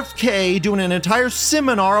at RFK doing an entire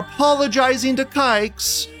seminar apologizing to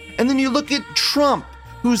kikes, and then you look at Trump,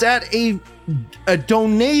 who's at a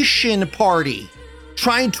donation party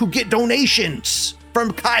trying to get donations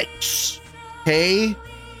from kikes, okay?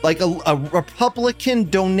 Like a Republican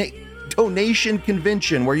donation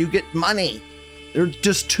convention where you get money. They're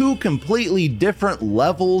just two completely different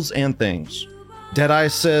levels and things. Deadeye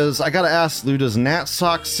says, I gotta ask, Lou, does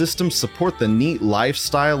NatSoc system support the neat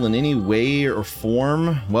lifestyle in any way or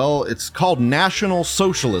form? Well, it's called National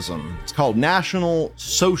Socialism. It's called National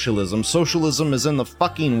Socialism. Socialism is in the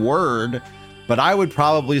fucking word, but I would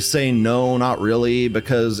probably say no, not really,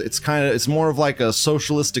 because it's more of like a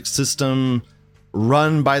socialistic system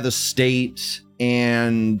run by the state,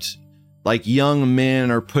 and like young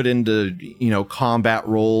men are put into, combat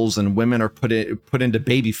roles, and women are put into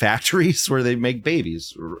baby factories where they make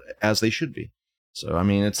babies, as they should be. So, I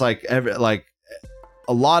mean, it's like a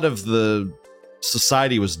lot of the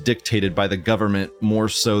society was dictated by the government more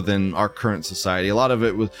so than our current society. A lot of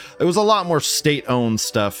it was a lot more state-owned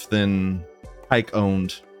stuff than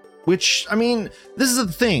Pike-owned, which, I mean, this is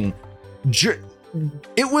the thing.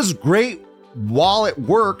 It was great while it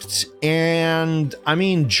worked, and I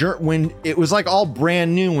mean, when it was like all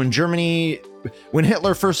brand new, when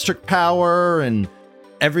Hitler first took power and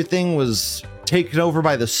everything was taken over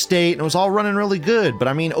by the state, and it was all running really good. But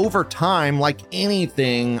I mean, over time, like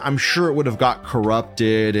anything, I'm sure it would have got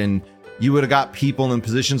corrupted, and you would have got people in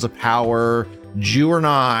positions of power, Jew or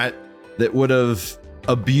not, that would have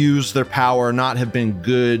abused their power, not have been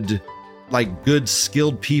good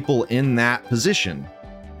skilled people in that position.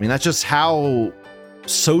 I mean, that's just how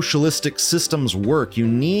socialistic systems work. You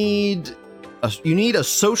need a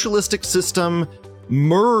socialistic system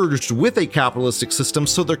merged with a capitalistic system,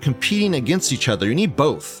 so they're competing against each other. You need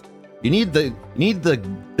both. You need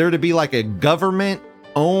there to be like a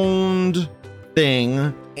government-owned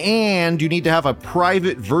thing, and you need to have a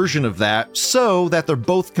private version of that so that they're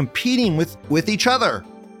both competing with each other.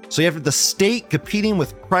 So you have the state competing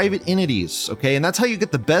with private entities, okay? And that's how you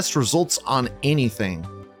get the best results on anything,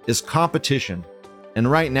 is competition. And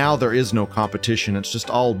right now there is no competition. It's just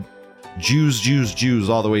all Jews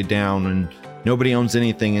all the way down, and nobody owns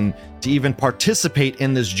anything. And to even participate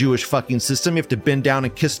in this Jewish fucking system, you have to bend down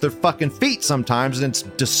and kiss their fucking feet sometimes, and it's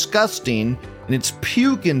disgusting and it's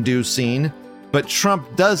puke inducing, but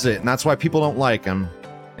Trump does it, and that's why people don't like him.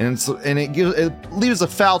 And it leaves a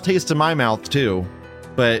foul taste in my mouth too.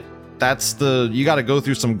 But you got to go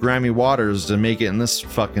through some grimy waters to make it in this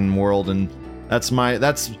fucking world, and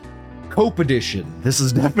that's Cope Edition. This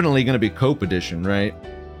is definitely going to be Cope Edition, right?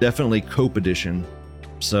 Definitely Cope Edition.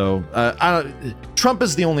 So, Trump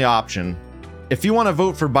is the only option. If you want to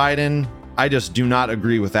vote for Biden, I just do not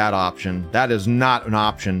agree with that option. That is not an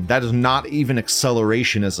option. That is not even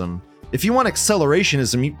accelerationism. If you want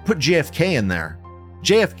accelerationism, you put JFK in there.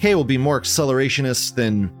 JFK will be more accelerationist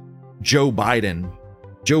than Joe Biden.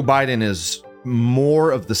 Joe Biden is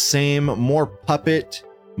more of the same, more puppet,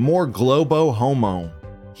 more globo homo.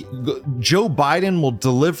 Joe Biden will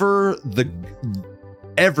deliver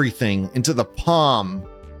everything into the palm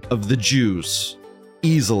of the Jews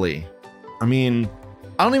easily. I mean,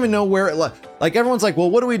 I don't even know where like everyone's like,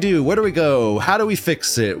 well, what do we do? Where do we go? How do we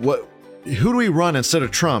fix it? Who do we run instead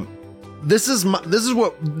of Trump? this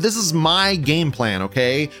is my game plan,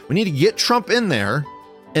 okay? We need to get Trump in there,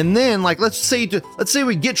 and then like let's say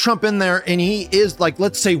we get Trump in there and he is like,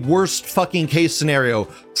 let's say worst fucking case scenario,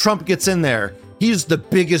 Trump gets in there. He's the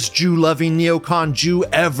biggest Jew-loving neocon Jew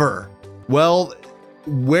ever. Well,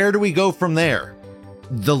 where do we go from there?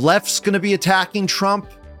 The left's going to be attacking Trump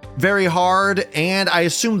very hard, and I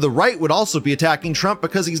assume the right would also be attacking Trump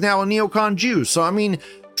because he's now a neocon Jew. So I mean,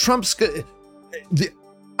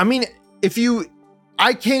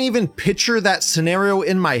 I can't even picture that scenario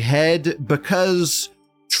in my head because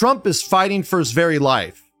Trump is fighting for his very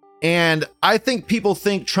life. And I think people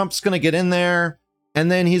think Trump's going to get in there and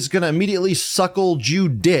then he's going to immediately suckle Jew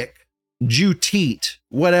dick, Jew teat,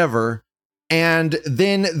 whatever. And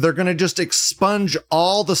then they're going to just expunge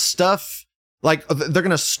all the stuff. Like they're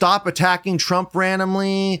going to stop attacking Trump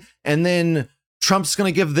randomly. And then Trump's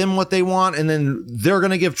going to give them what they want. And then they're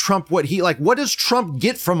going to give Trump what does Trump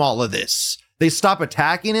get from all of this? They stop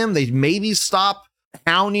attacking him. They maybe stop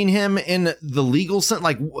hounding him in the legal sense.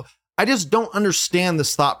 Like, I just don't understand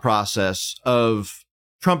this thought process of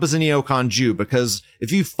Trump as a neocon Jew, because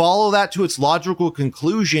if you follow that to its logical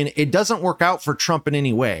conclusion, it doesn't work out for Trump in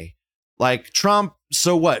any way. Like Trump,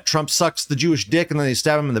 so what? Trump sucks the Jewish dick and then they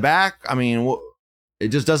stab him in the back. I mean, it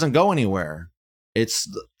just doesn't go anywhere. It's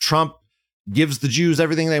Trump gives the Jews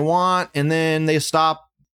everything they want and then they stop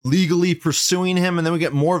legally pursuing him, and then we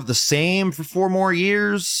get more of the same for 4 more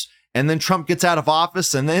years, and then Trump gets out of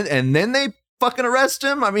office, and then they fucking arrest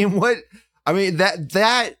him. I mean, what? I mean,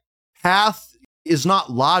 that path is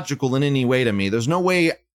not logical in any way to me. There's no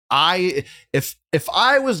way if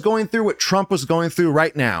I was going through what Trump was going through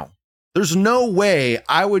right now, there's no way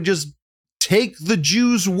I would just take the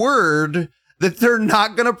Jews' word that they're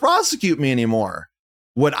not going to prosecute me anymore.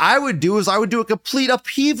 What I would do is I would do a complete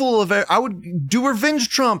upheaval of it. I would do revenge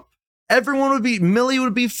Trump. Milley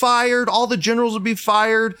would be fired. All the generals would be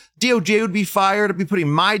fired. DOJ would be fired. I'd be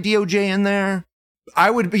putting my DOJ in there.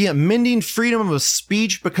 I would be amending freedom of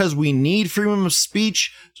speech because we need freedom of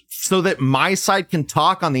speech so that my side can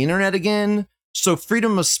talk on the internet again. So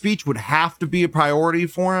freedom of speech would have to be a priority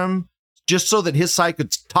for him just so that his side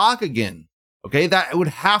could talk again. Okay, that would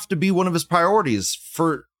have to be one of his priorities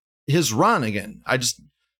for his run again. I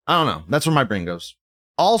don't know. That's where my brain goes.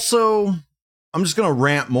 Also, I'm just going to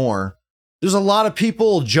rant more. There's a lot of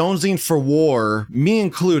people jonesing for war, me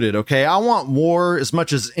included, okay? I want war as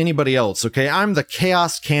much as anybody else, okay? I'm the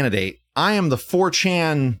chaos candidate. I am the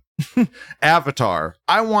 4chan avatar.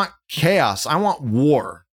 I want chaos. I want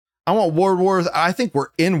war. I want World War. I think we're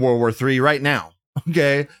in World War III right now,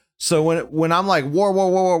 okay? So when I'm like war,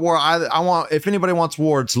 I want, if anybody wants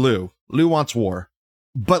war, it's Lou. Lou wants war.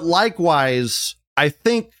 But likewise, I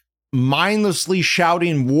think mindlessly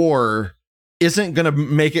shouting war isn't going to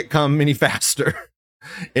make it come any faster.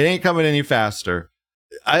 It ain't coming any faster.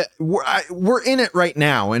 We're in it right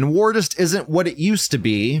now, and war just isn't what it used to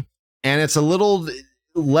be. And it's a little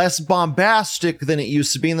less bombastic than it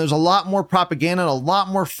used to be. And there's a lot more propaganda and a lot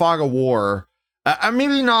more fog of war.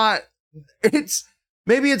 Maybe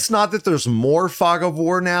it's not that there's more fog of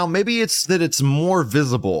war now. Maybe it's that it's more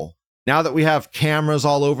visible. Now that we have cameras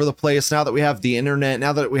all over the place, now that we have the internet,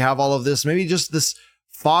 now that we have all of this, maybe just this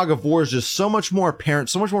fog of war is just so much more apparent,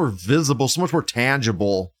 so much more visible, so much more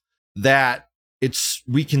tangible that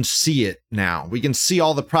we can see it now. We can see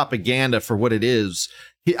all the propaganda for what it is.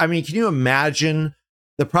 I mean, can you imagine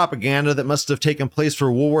the propaganda that must have taken place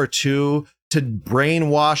for World War II to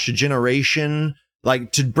brainwash a generation,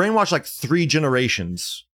 like to brainwash like 3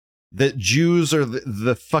 generations that Jews are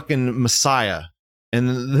the fucking Messiah.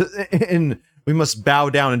 And we must bow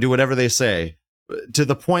down and do whatever they say, to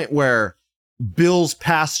the point where bills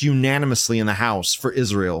passed unanimously in the House for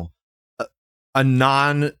Israel, a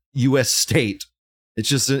non-U.S. state.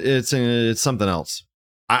 It's something else.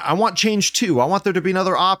 I want change too. I want there to be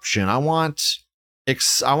another option. I want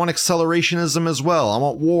accelerationism as well. I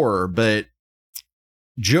want war, but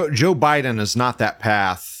Joe Biden is not that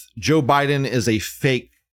path. Joe Biden is a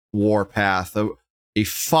fake war path. A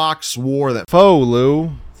Fox war that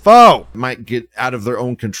foe might get out of their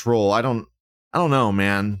own control. I don't know,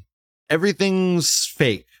 man. Everything's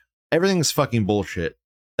fake. Everything's fucking bullshit.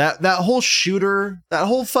 That whole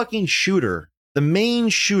fucking shooter, the main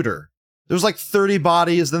shooter. There's like 30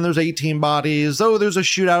 bodies, then there's 18 bodies. Oh, there's a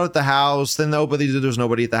shootout at the house. Then there's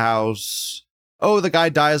nobody at the house. Oh, the guy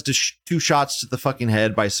dies to 2 shots to the fucking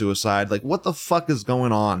head by suicide. Like, what the fuck is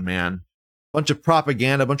going on, man? Bunch of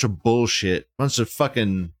propaganda, bunch of bullshit, bunch of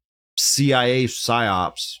fucking CIA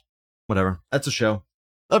psyops. Whatever. That's a show.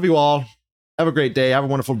 Love you all. Have a great day. Have a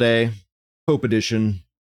wonderful day. Pope edition.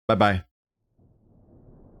 Bye-bye.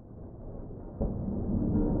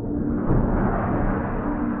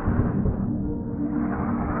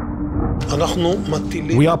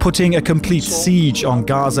 We are putting a complete siege on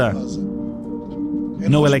Gaza.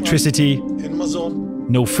 No electricity,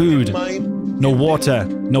 no food, no water,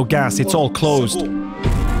 no gas. It's all closed.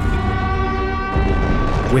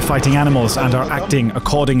 We're fighting animals and are acting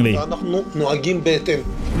accordingly.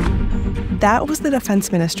 That was the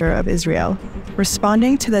defense minister of Israel,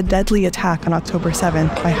 responding to the deadly attack on October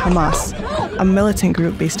 7th by Hamas, a militant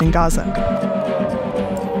group based in Gaza.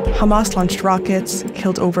 Hamas launched rockets,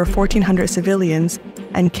 killed over 1,400 civilians,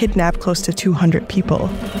 and kidnapped close to 200 people.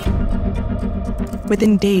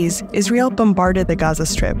 Within days, Israel bombarded the Gaza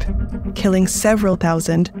Strip, killing several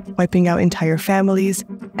thousand, wiping out entire families,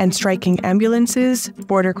 and striking ambulances,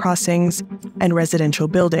 border crossings, and residential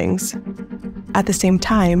buildings. At the same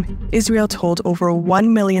time, Israel told over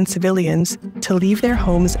 1 million civilians to leave their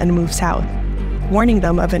homes and move south, warning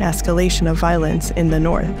them of an escalation of violence in the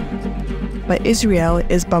north. But Israel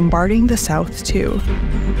is bombarding the south too,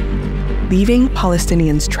 leaving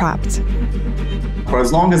Palestinians trapped. For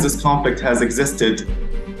as long as this conflict has existed,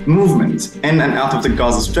 movement in and out of the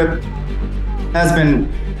Gaza Strip has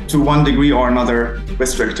been, to one degree or another,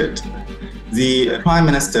 restricted. The Prime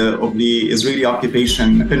Minister of the Israeli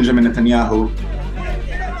occupation, Benjamin Netanyahu,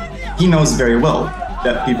 he knows very well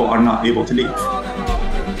that people are not able to leave.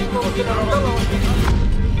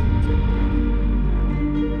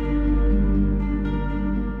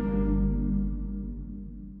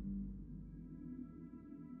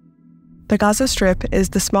 The Gaza Strip is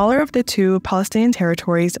the smaller of the two Palestinian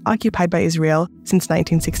territories occupied by Israel since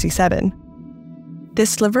 1967.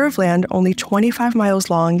 This sliver of land, only 25 miles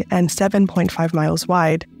long and 7.5 miles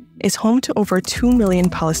wide, is home to over 2 million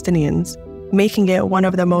Palestinians, making it one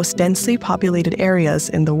of the most densely populated areas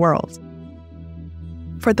in the world.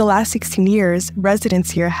 For the last 16 years, residents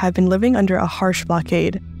here have been living under a harsh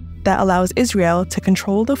blockade that allows Israel to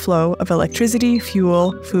control the flow of electricity,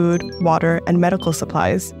 fuel, food, water, and medical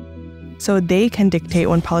supplies, so they can dictate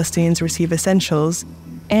when Palestinians receive essentials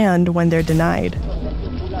and when they're denied.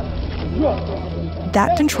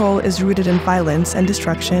 That control is rooted in violence and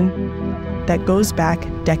destruction that goes back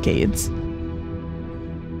decades.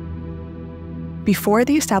 Before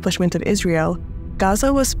the establishment of Israel,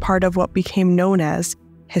 Gaza was part of what became known as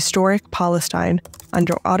historic Palestine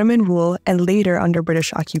under Ottoman rule and later under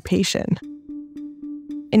British occupation.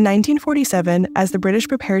 In 1947, as the British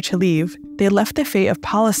prepared to leave, they left the fate of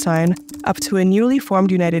Palestine up to a newly formed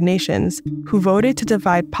United Nations, who voted to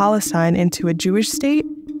divide Palestine into a Jewish state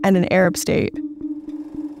and an Arab state.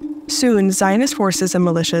 Soon, Zionist forces and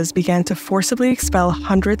militias began to forcibly expel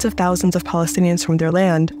hundreds of thousands of Palestinians from their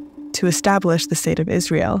land to establish the State of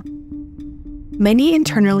Israel. Many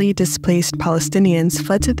internally displaced Palestinians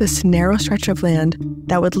fled to this narrow stretch of land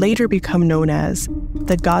that would later become known as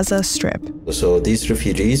the Gaza Strip. So these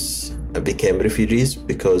refugees became refugees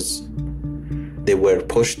because they were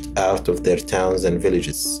pushed out of their towns and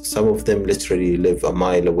villages. Some of them literally live a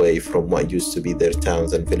mile away from what used to be their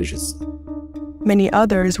towns and villages. Many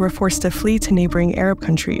others were forced to flee to neighboring Arab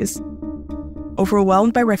countries.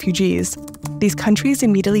 Overwhelmed by refugees, these countries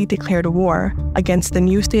immediately declared war against the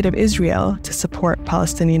new state of Israel to support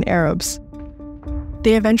Palestinian Arabs.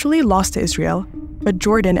 They eventually lost to Israel, but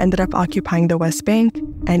Jordan ended up occupying the West Bank,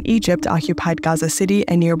 and Egypt occupied Gaza City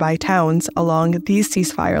and nearby towns along these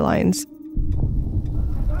ceasefire lines.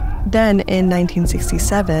 Then, in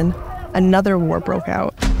 1967, another war broke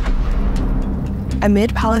out.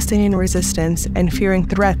 Amid Palestinian resistance and fearing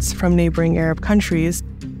threats from neighboring Arab countries,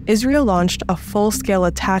 Israel launched a full-scale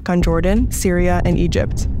attack on Jordan, Syria, and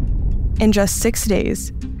Egypt. In just 6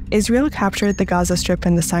 days, Israel captured the Gaza Strip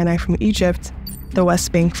and the Sinai from Egypt, the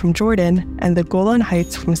West Bank from Jordan, and the Golan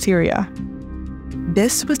Heights from Syria.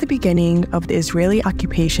 This was the beginning of the Israeli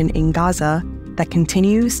occupation in Gaza that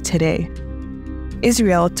continues today.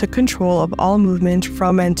 Israel took control of all movement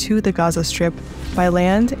from and to the Gaza Strip by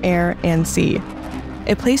land, air, and sea.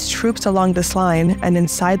 It placed troops along this line and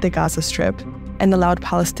inside the Gaza Strip, and allowed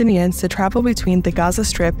Palestinians to travel between the Gaza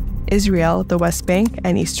Strip, Israel, the West Bank,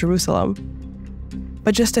 and East Jerusalem.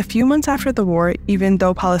 But just a few months after the war, even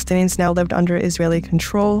though Palestinians now lived under Israeli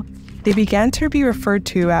control, they began to be referred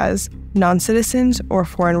to as non-citizens or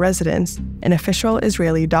foreign residents in official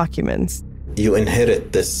Israeli documents. You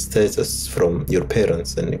inherit this status from your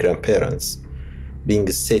parents and grandparents, being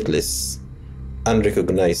stateless,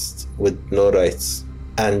 unrecognized, with no rights.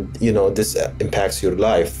 And, this impacts your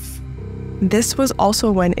life. This was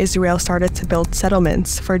also when Israel started to build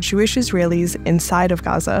settlements for Jewish Israelis inside of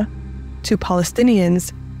Gaza. To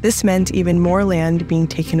Palestinians, this meant even more land being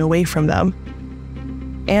taken away from them.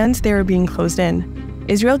 And they were being closed in.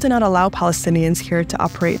 Israel did not allow Palestinians here to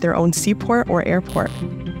operate their own seaport or airport.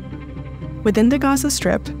 Within the Gaza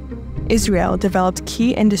Strip, Israel developed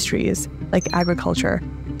key industries, like agriculture,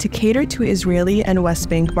 to cater to Israeli and West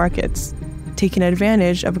Bank markets, taking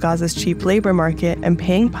advantage of Gaza's cheap labor market and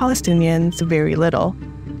paying Palestinians very little.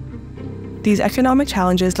 These economic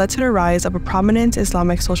challenges led to the rise of a prominent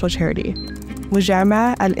Islamic social charity,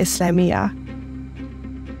 Mujama al-Islamiyya.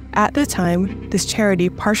 At the time, this charity,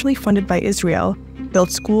 partially funded by Israel,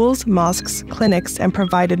 built schools, mosques, clinics, and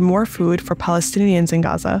provided more food for Palestinians in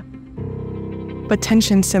Gaza. But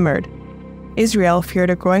tension simmered. Israel feared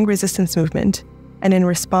a growing resistance movement, and in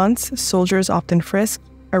response, soldiers often frisked,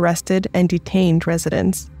 arrested, and detained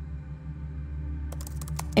residents.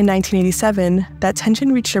 In 1987, that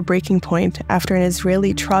tension reached a breaking point after an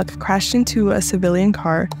Israeli truck crashed into a civilian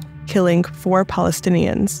car, killing 4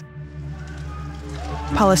 Palestinians.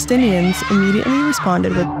 Palestinians immediately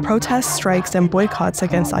responded with protests, strikes, and boycotts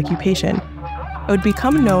against occupation. It would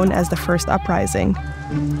become known as the First Uprising,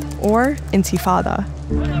 or Intifada.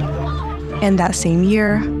 And that same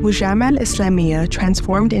year, Mujama al-Islamiyya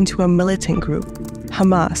transformed into a militant group,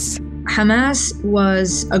 Hamas. Hamas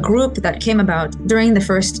was a group that came about during the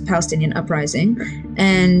first Palestinian uprising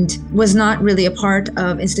and was not really a part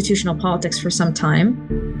of institutional politics for some time.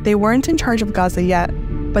 They weren't in charge of Gaza yet,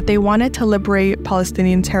 but they wanted to liberate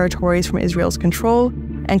Palestinian territories from Israel's control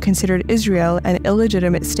and considered Israel an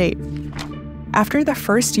illegitimate state. After the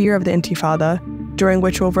first year of the Intifada, during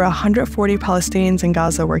which over 140 Palestinians in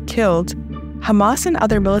Gaza were killed, Hamas and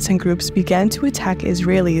other militant groups began to attack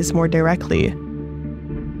Israelis more directly.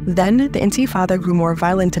 Then, the Intifada grew more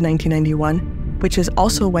violent in 1991, which is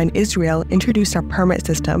also when Israel introduced a permit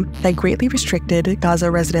system that greatly restricted Gaza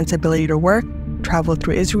residents' ability to work, travel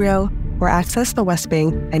through Israel, or access the West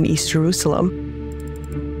Bank and East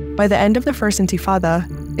Jerusalem. By the end of the first Intifada,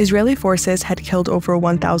 Israeli forces had killed over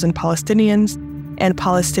 1,000 Palestinians, and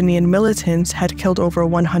Palestinian militants had killed over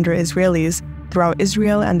 100 Israelis throughout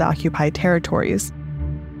Israel and the occupied territories.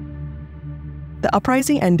 The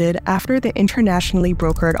uprising ended after the internationally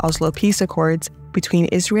brokered Oslo Peace Accords between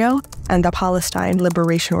Israel and the Palestine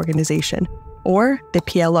Liberation Organization, or the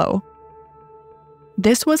PLO.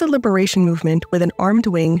 This was a liberation movement with an armed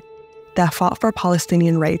wing that fought for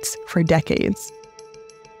Palestinian rights for decades.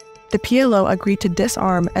 The PLO agreed to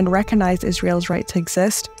disarm and recognize Israel's right to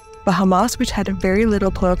exist, but Hamas, which had very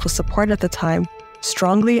little political support at the time,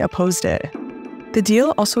 strongly opposed it. The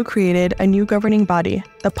deal also created a new governing body,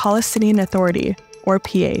 the Palestinian Authority, or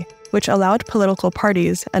PA, which allowed political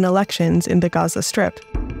parties and elections in the Gaza Strip.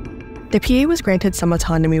 The PA was granted some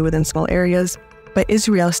autonomy within small areas, but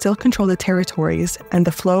Israel still controlled the territories and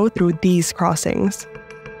the flow through these crossings.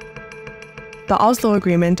 The Oslo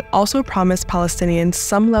Agreement also promised Palestinians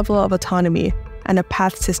some level of autonomy and a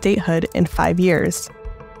path to statehood in 5 years.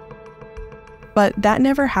 But that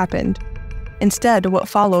never happened. Instead, what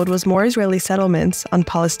followed was more Israeli settlements on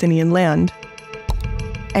Palestinian land.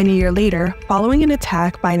 And a year later, following an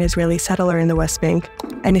attack by an Israeli settler in the West Bank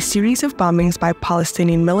and a series of bombings by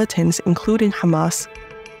Palestinian militants, including Hamas,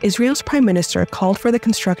 Israel's prime minister called for the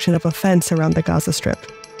construction of a fence around the Gaza Strip.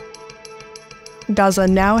 Gaza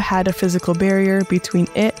now had a physical barrier between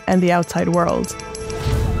it and the outside world.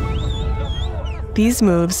 These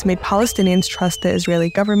moves made Palestinians trust the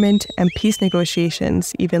Israeli government and peace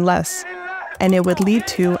negotiations even less, and it would lead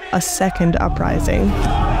to a second uprising.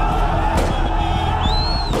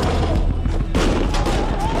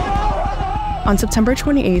 On September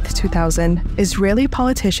 28, 2000, Israeli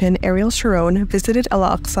politician Ariel Sharon visited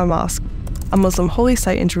Al-Aqsa Mosque, a Muslim holy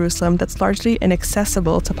site in Jerusalem that's largely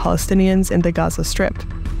inaccessible to Palestinians in the Gaza Strip.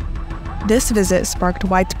 This visit sparked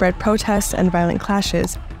widespread protests and violent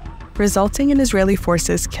clashes, resulting in Israeli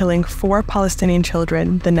forces killing 4 Palestinian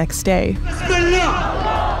children the next day.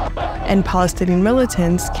 And Palestinian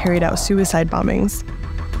militants carried out suicide bombings.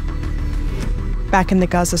 Back in the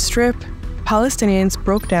Gaza Strip, Palestinians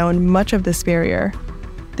broke down much of this barrier.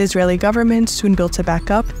 The Israeli government soon built it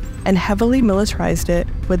back up and heavily militarized it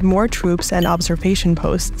with more troops and observation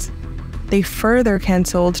posts. They further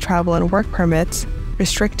canceled travel and work permits,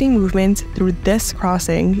 restricting movement through this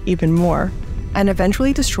crossing even more, and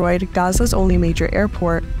eventually destroyed Gaza's only major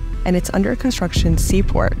airport and its under-construction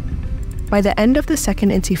seaport. By the end of the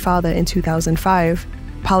Second Intifada in 2005,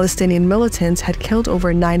 Palestinian militants had killed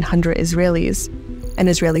over 900 Israelis, and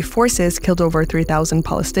Israeli forces killed over 3,000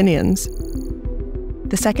 Palestinians.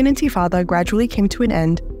 The Second Intifada gradually came to an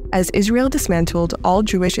end as Israel dismantled all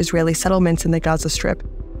Jewish Israeli settlements in the Gaza Strip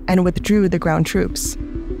and withdrew the ground troops.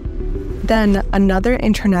 Then, another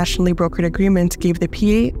internationally brokered agreement gave the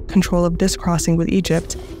PA control of this crossing with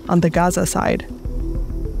Egypt on the Gaza side,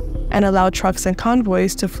 and allowed trucks and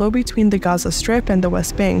convoys to flow between the Gaza Strip and the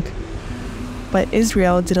West Bank. But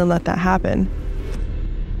Israel didn't let that happen.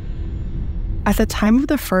 At the time of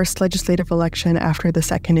the first legislative election after the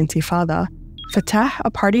Second Intifada, Fatah,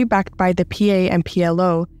 a party backed by the PA and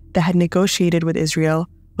PLO that had negotiated with Israel,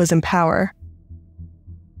 was in power.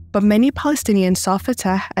 But many Palestinians saw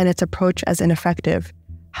Fatah and its approach as ineffective.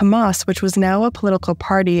 Hamas, which was now a political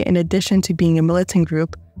party in addition to being a militant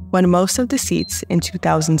group, won most of the seats in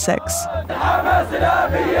 2006.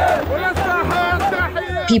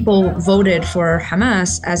 People voted for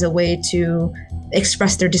Hamas as a way to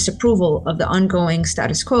express their disapproval of the ongoing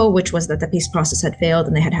status quo, which was that the peace process had failed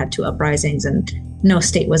and they had had two uprisings and no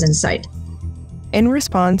state was in sight. In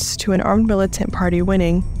response to an armed militant party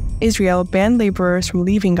winning, Israel banned laborers from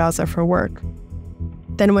leaving Gaza for work.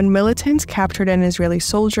 Then when militants captured an Israeli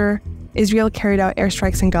soldier, Israel carried out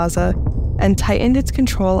airstrikes in Gaza and tightened its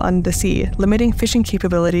control on the sea, limiting fishing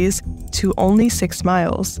capabilities to only 6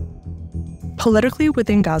 miles. Politically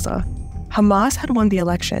within Gaza, Hamas had won the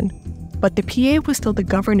election, but the PA was still the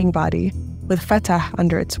governing body, with Fatah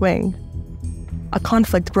under its wing. A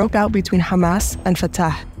conflict broke out between Hamas and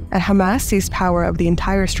Fatah, and Hamas seized power of the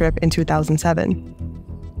entire strip in 2007.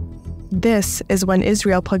 This is when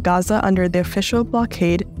Israel put Gaza under the official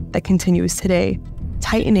blockade that continues today,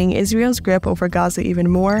 tightening Israel's grip over Gaza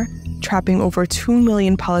even more, trapping over 2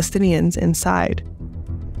 million Palestinians inside.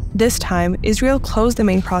 This time, Israel closed the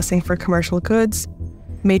main crossing for commercial goods,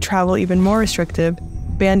 made travel even more restrictive,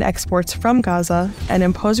 banned exports from Gaza, and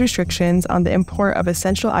imposed restrictions on the import of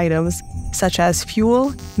essential items such as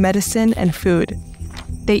fuel, medicine, and food.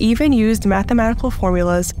 They even used mathematical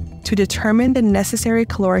formulas to determine the necessary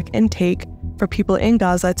caloric intake for people in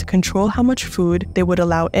Gaza to control how much food they would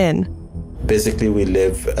allow in. Basically, we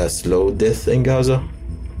live a slow death in Gaza,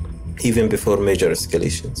 even before major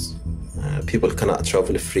escalations. People cannot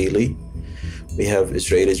travel freely. We have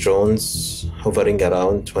Israeli drones hovering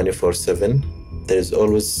around 24/7. There is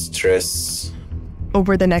always stress.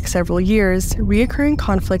 Over the next several years, reoccurring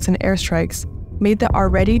conflicts and airstrikes made the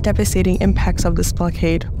already devastating impacts of this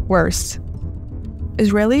blockade worse.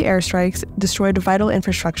 Israeli airstrikes destroyed vital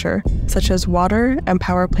infrastructure, such as water and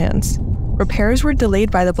power plants. Repairs were delayed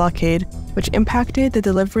by the blockade, which impacted the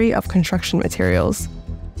delivery of construction materials.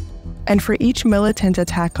 And for each militant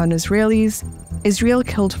attack on Israelis, Israel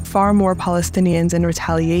killed far more Palestinians in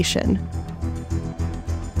retaliation.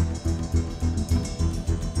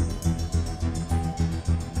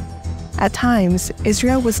 At times,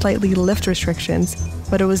 Israel would slightly lift restrictions,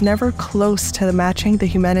 but it was never close to matching the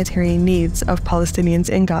humanitarian needs of Palestinians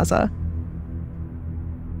in Gaza.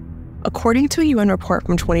 According to a UN report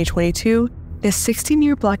from 2022, this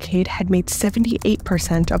 16-year blockade had made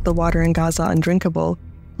 78% of the water in Gaza undrinkable,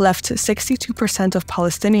 left 62% of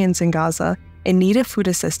Palestinians in Gaza in need of food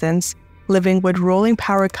assistance, living with rolling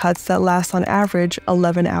power cuts that last on average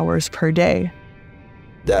 11 hours per day.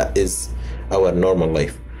 That is our normal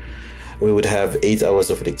life. We would have 8 hours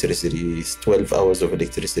of electricity, 12 hours of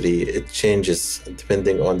electricity. It changes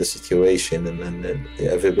depending on the situation and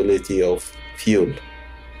the availability of fuel.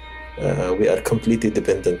 We are completely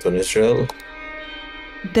dependent on Israel.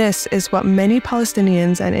 This is what many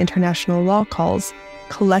Palestinians and international law calls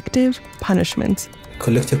collective punishment.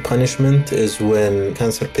 Collective punishment is when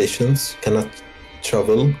cancer patients cannot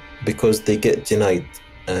travel because they get denied.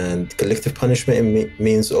 And collective punishment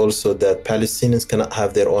means also that Palestinians cannot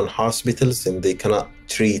have their own hospitals and they cannot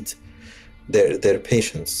treat their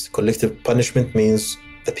patients. Collective punishment means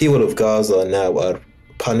the people of Gaza now are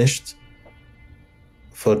punished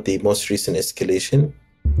for the most recent escalation.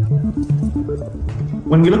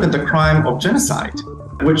 When we look at the crime of genocide,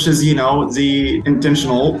 which is, the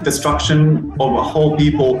intentional destruction of a whole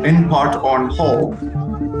people in part or in whole,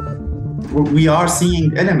 we are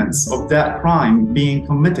seeing elements of that crime being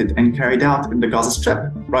committed and carried out in the Gaza Strip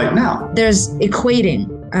right now. There's equating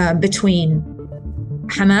between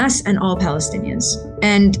Hamas and all Palestinians.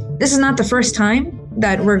 And this is not the first time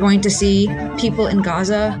that we're going to see people in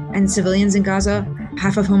Gaza and civilians in Gaza,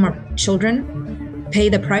 half of whom are children, pay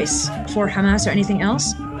the price for Hamas or anything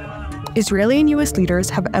else. Israeli and U.S. leaders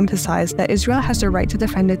have emphasized that Israel has the right to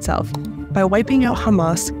defend itself by wiping out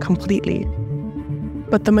Hamas completely.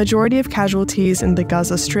 But the majority of casualties in the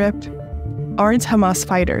Gaza Strip aren't Hamas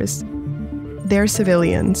fighters. They're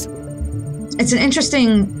civilians. It's an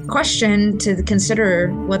interesting question to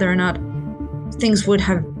consider whether or not things would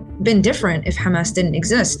have been different if Hamas didn't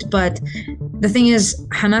exist. But the thing is,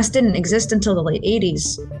 Hamas didn't exist until the late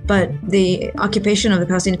 80s, but the occupation of the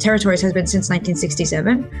Palestinian territories has been since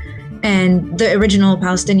 1967. And the original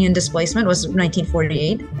Palestinian displacement was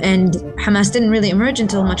 1948. And Hamas didn't really emerge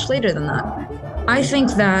until much later than that. I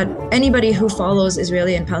think that anybody who follows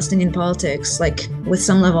Israeli and Palestinian politics, with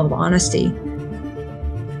some level of honesty,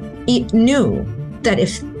 knew that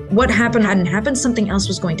if what happened hadn't happened, something else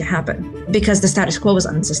was going to happen because the status quo was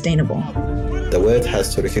unsustainable. The world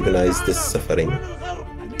has to recognize this suffering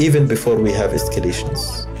even before we have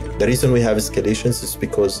escalations. The reason we have escalations is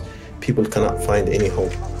because people cannot find any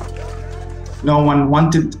hope. No one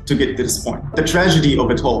wanted to get to this point. The tragedy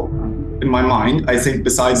of it all, in my mind, I think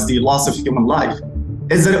besides the loss of human life,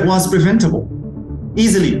 is that it was preventable,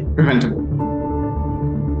 easily preventable.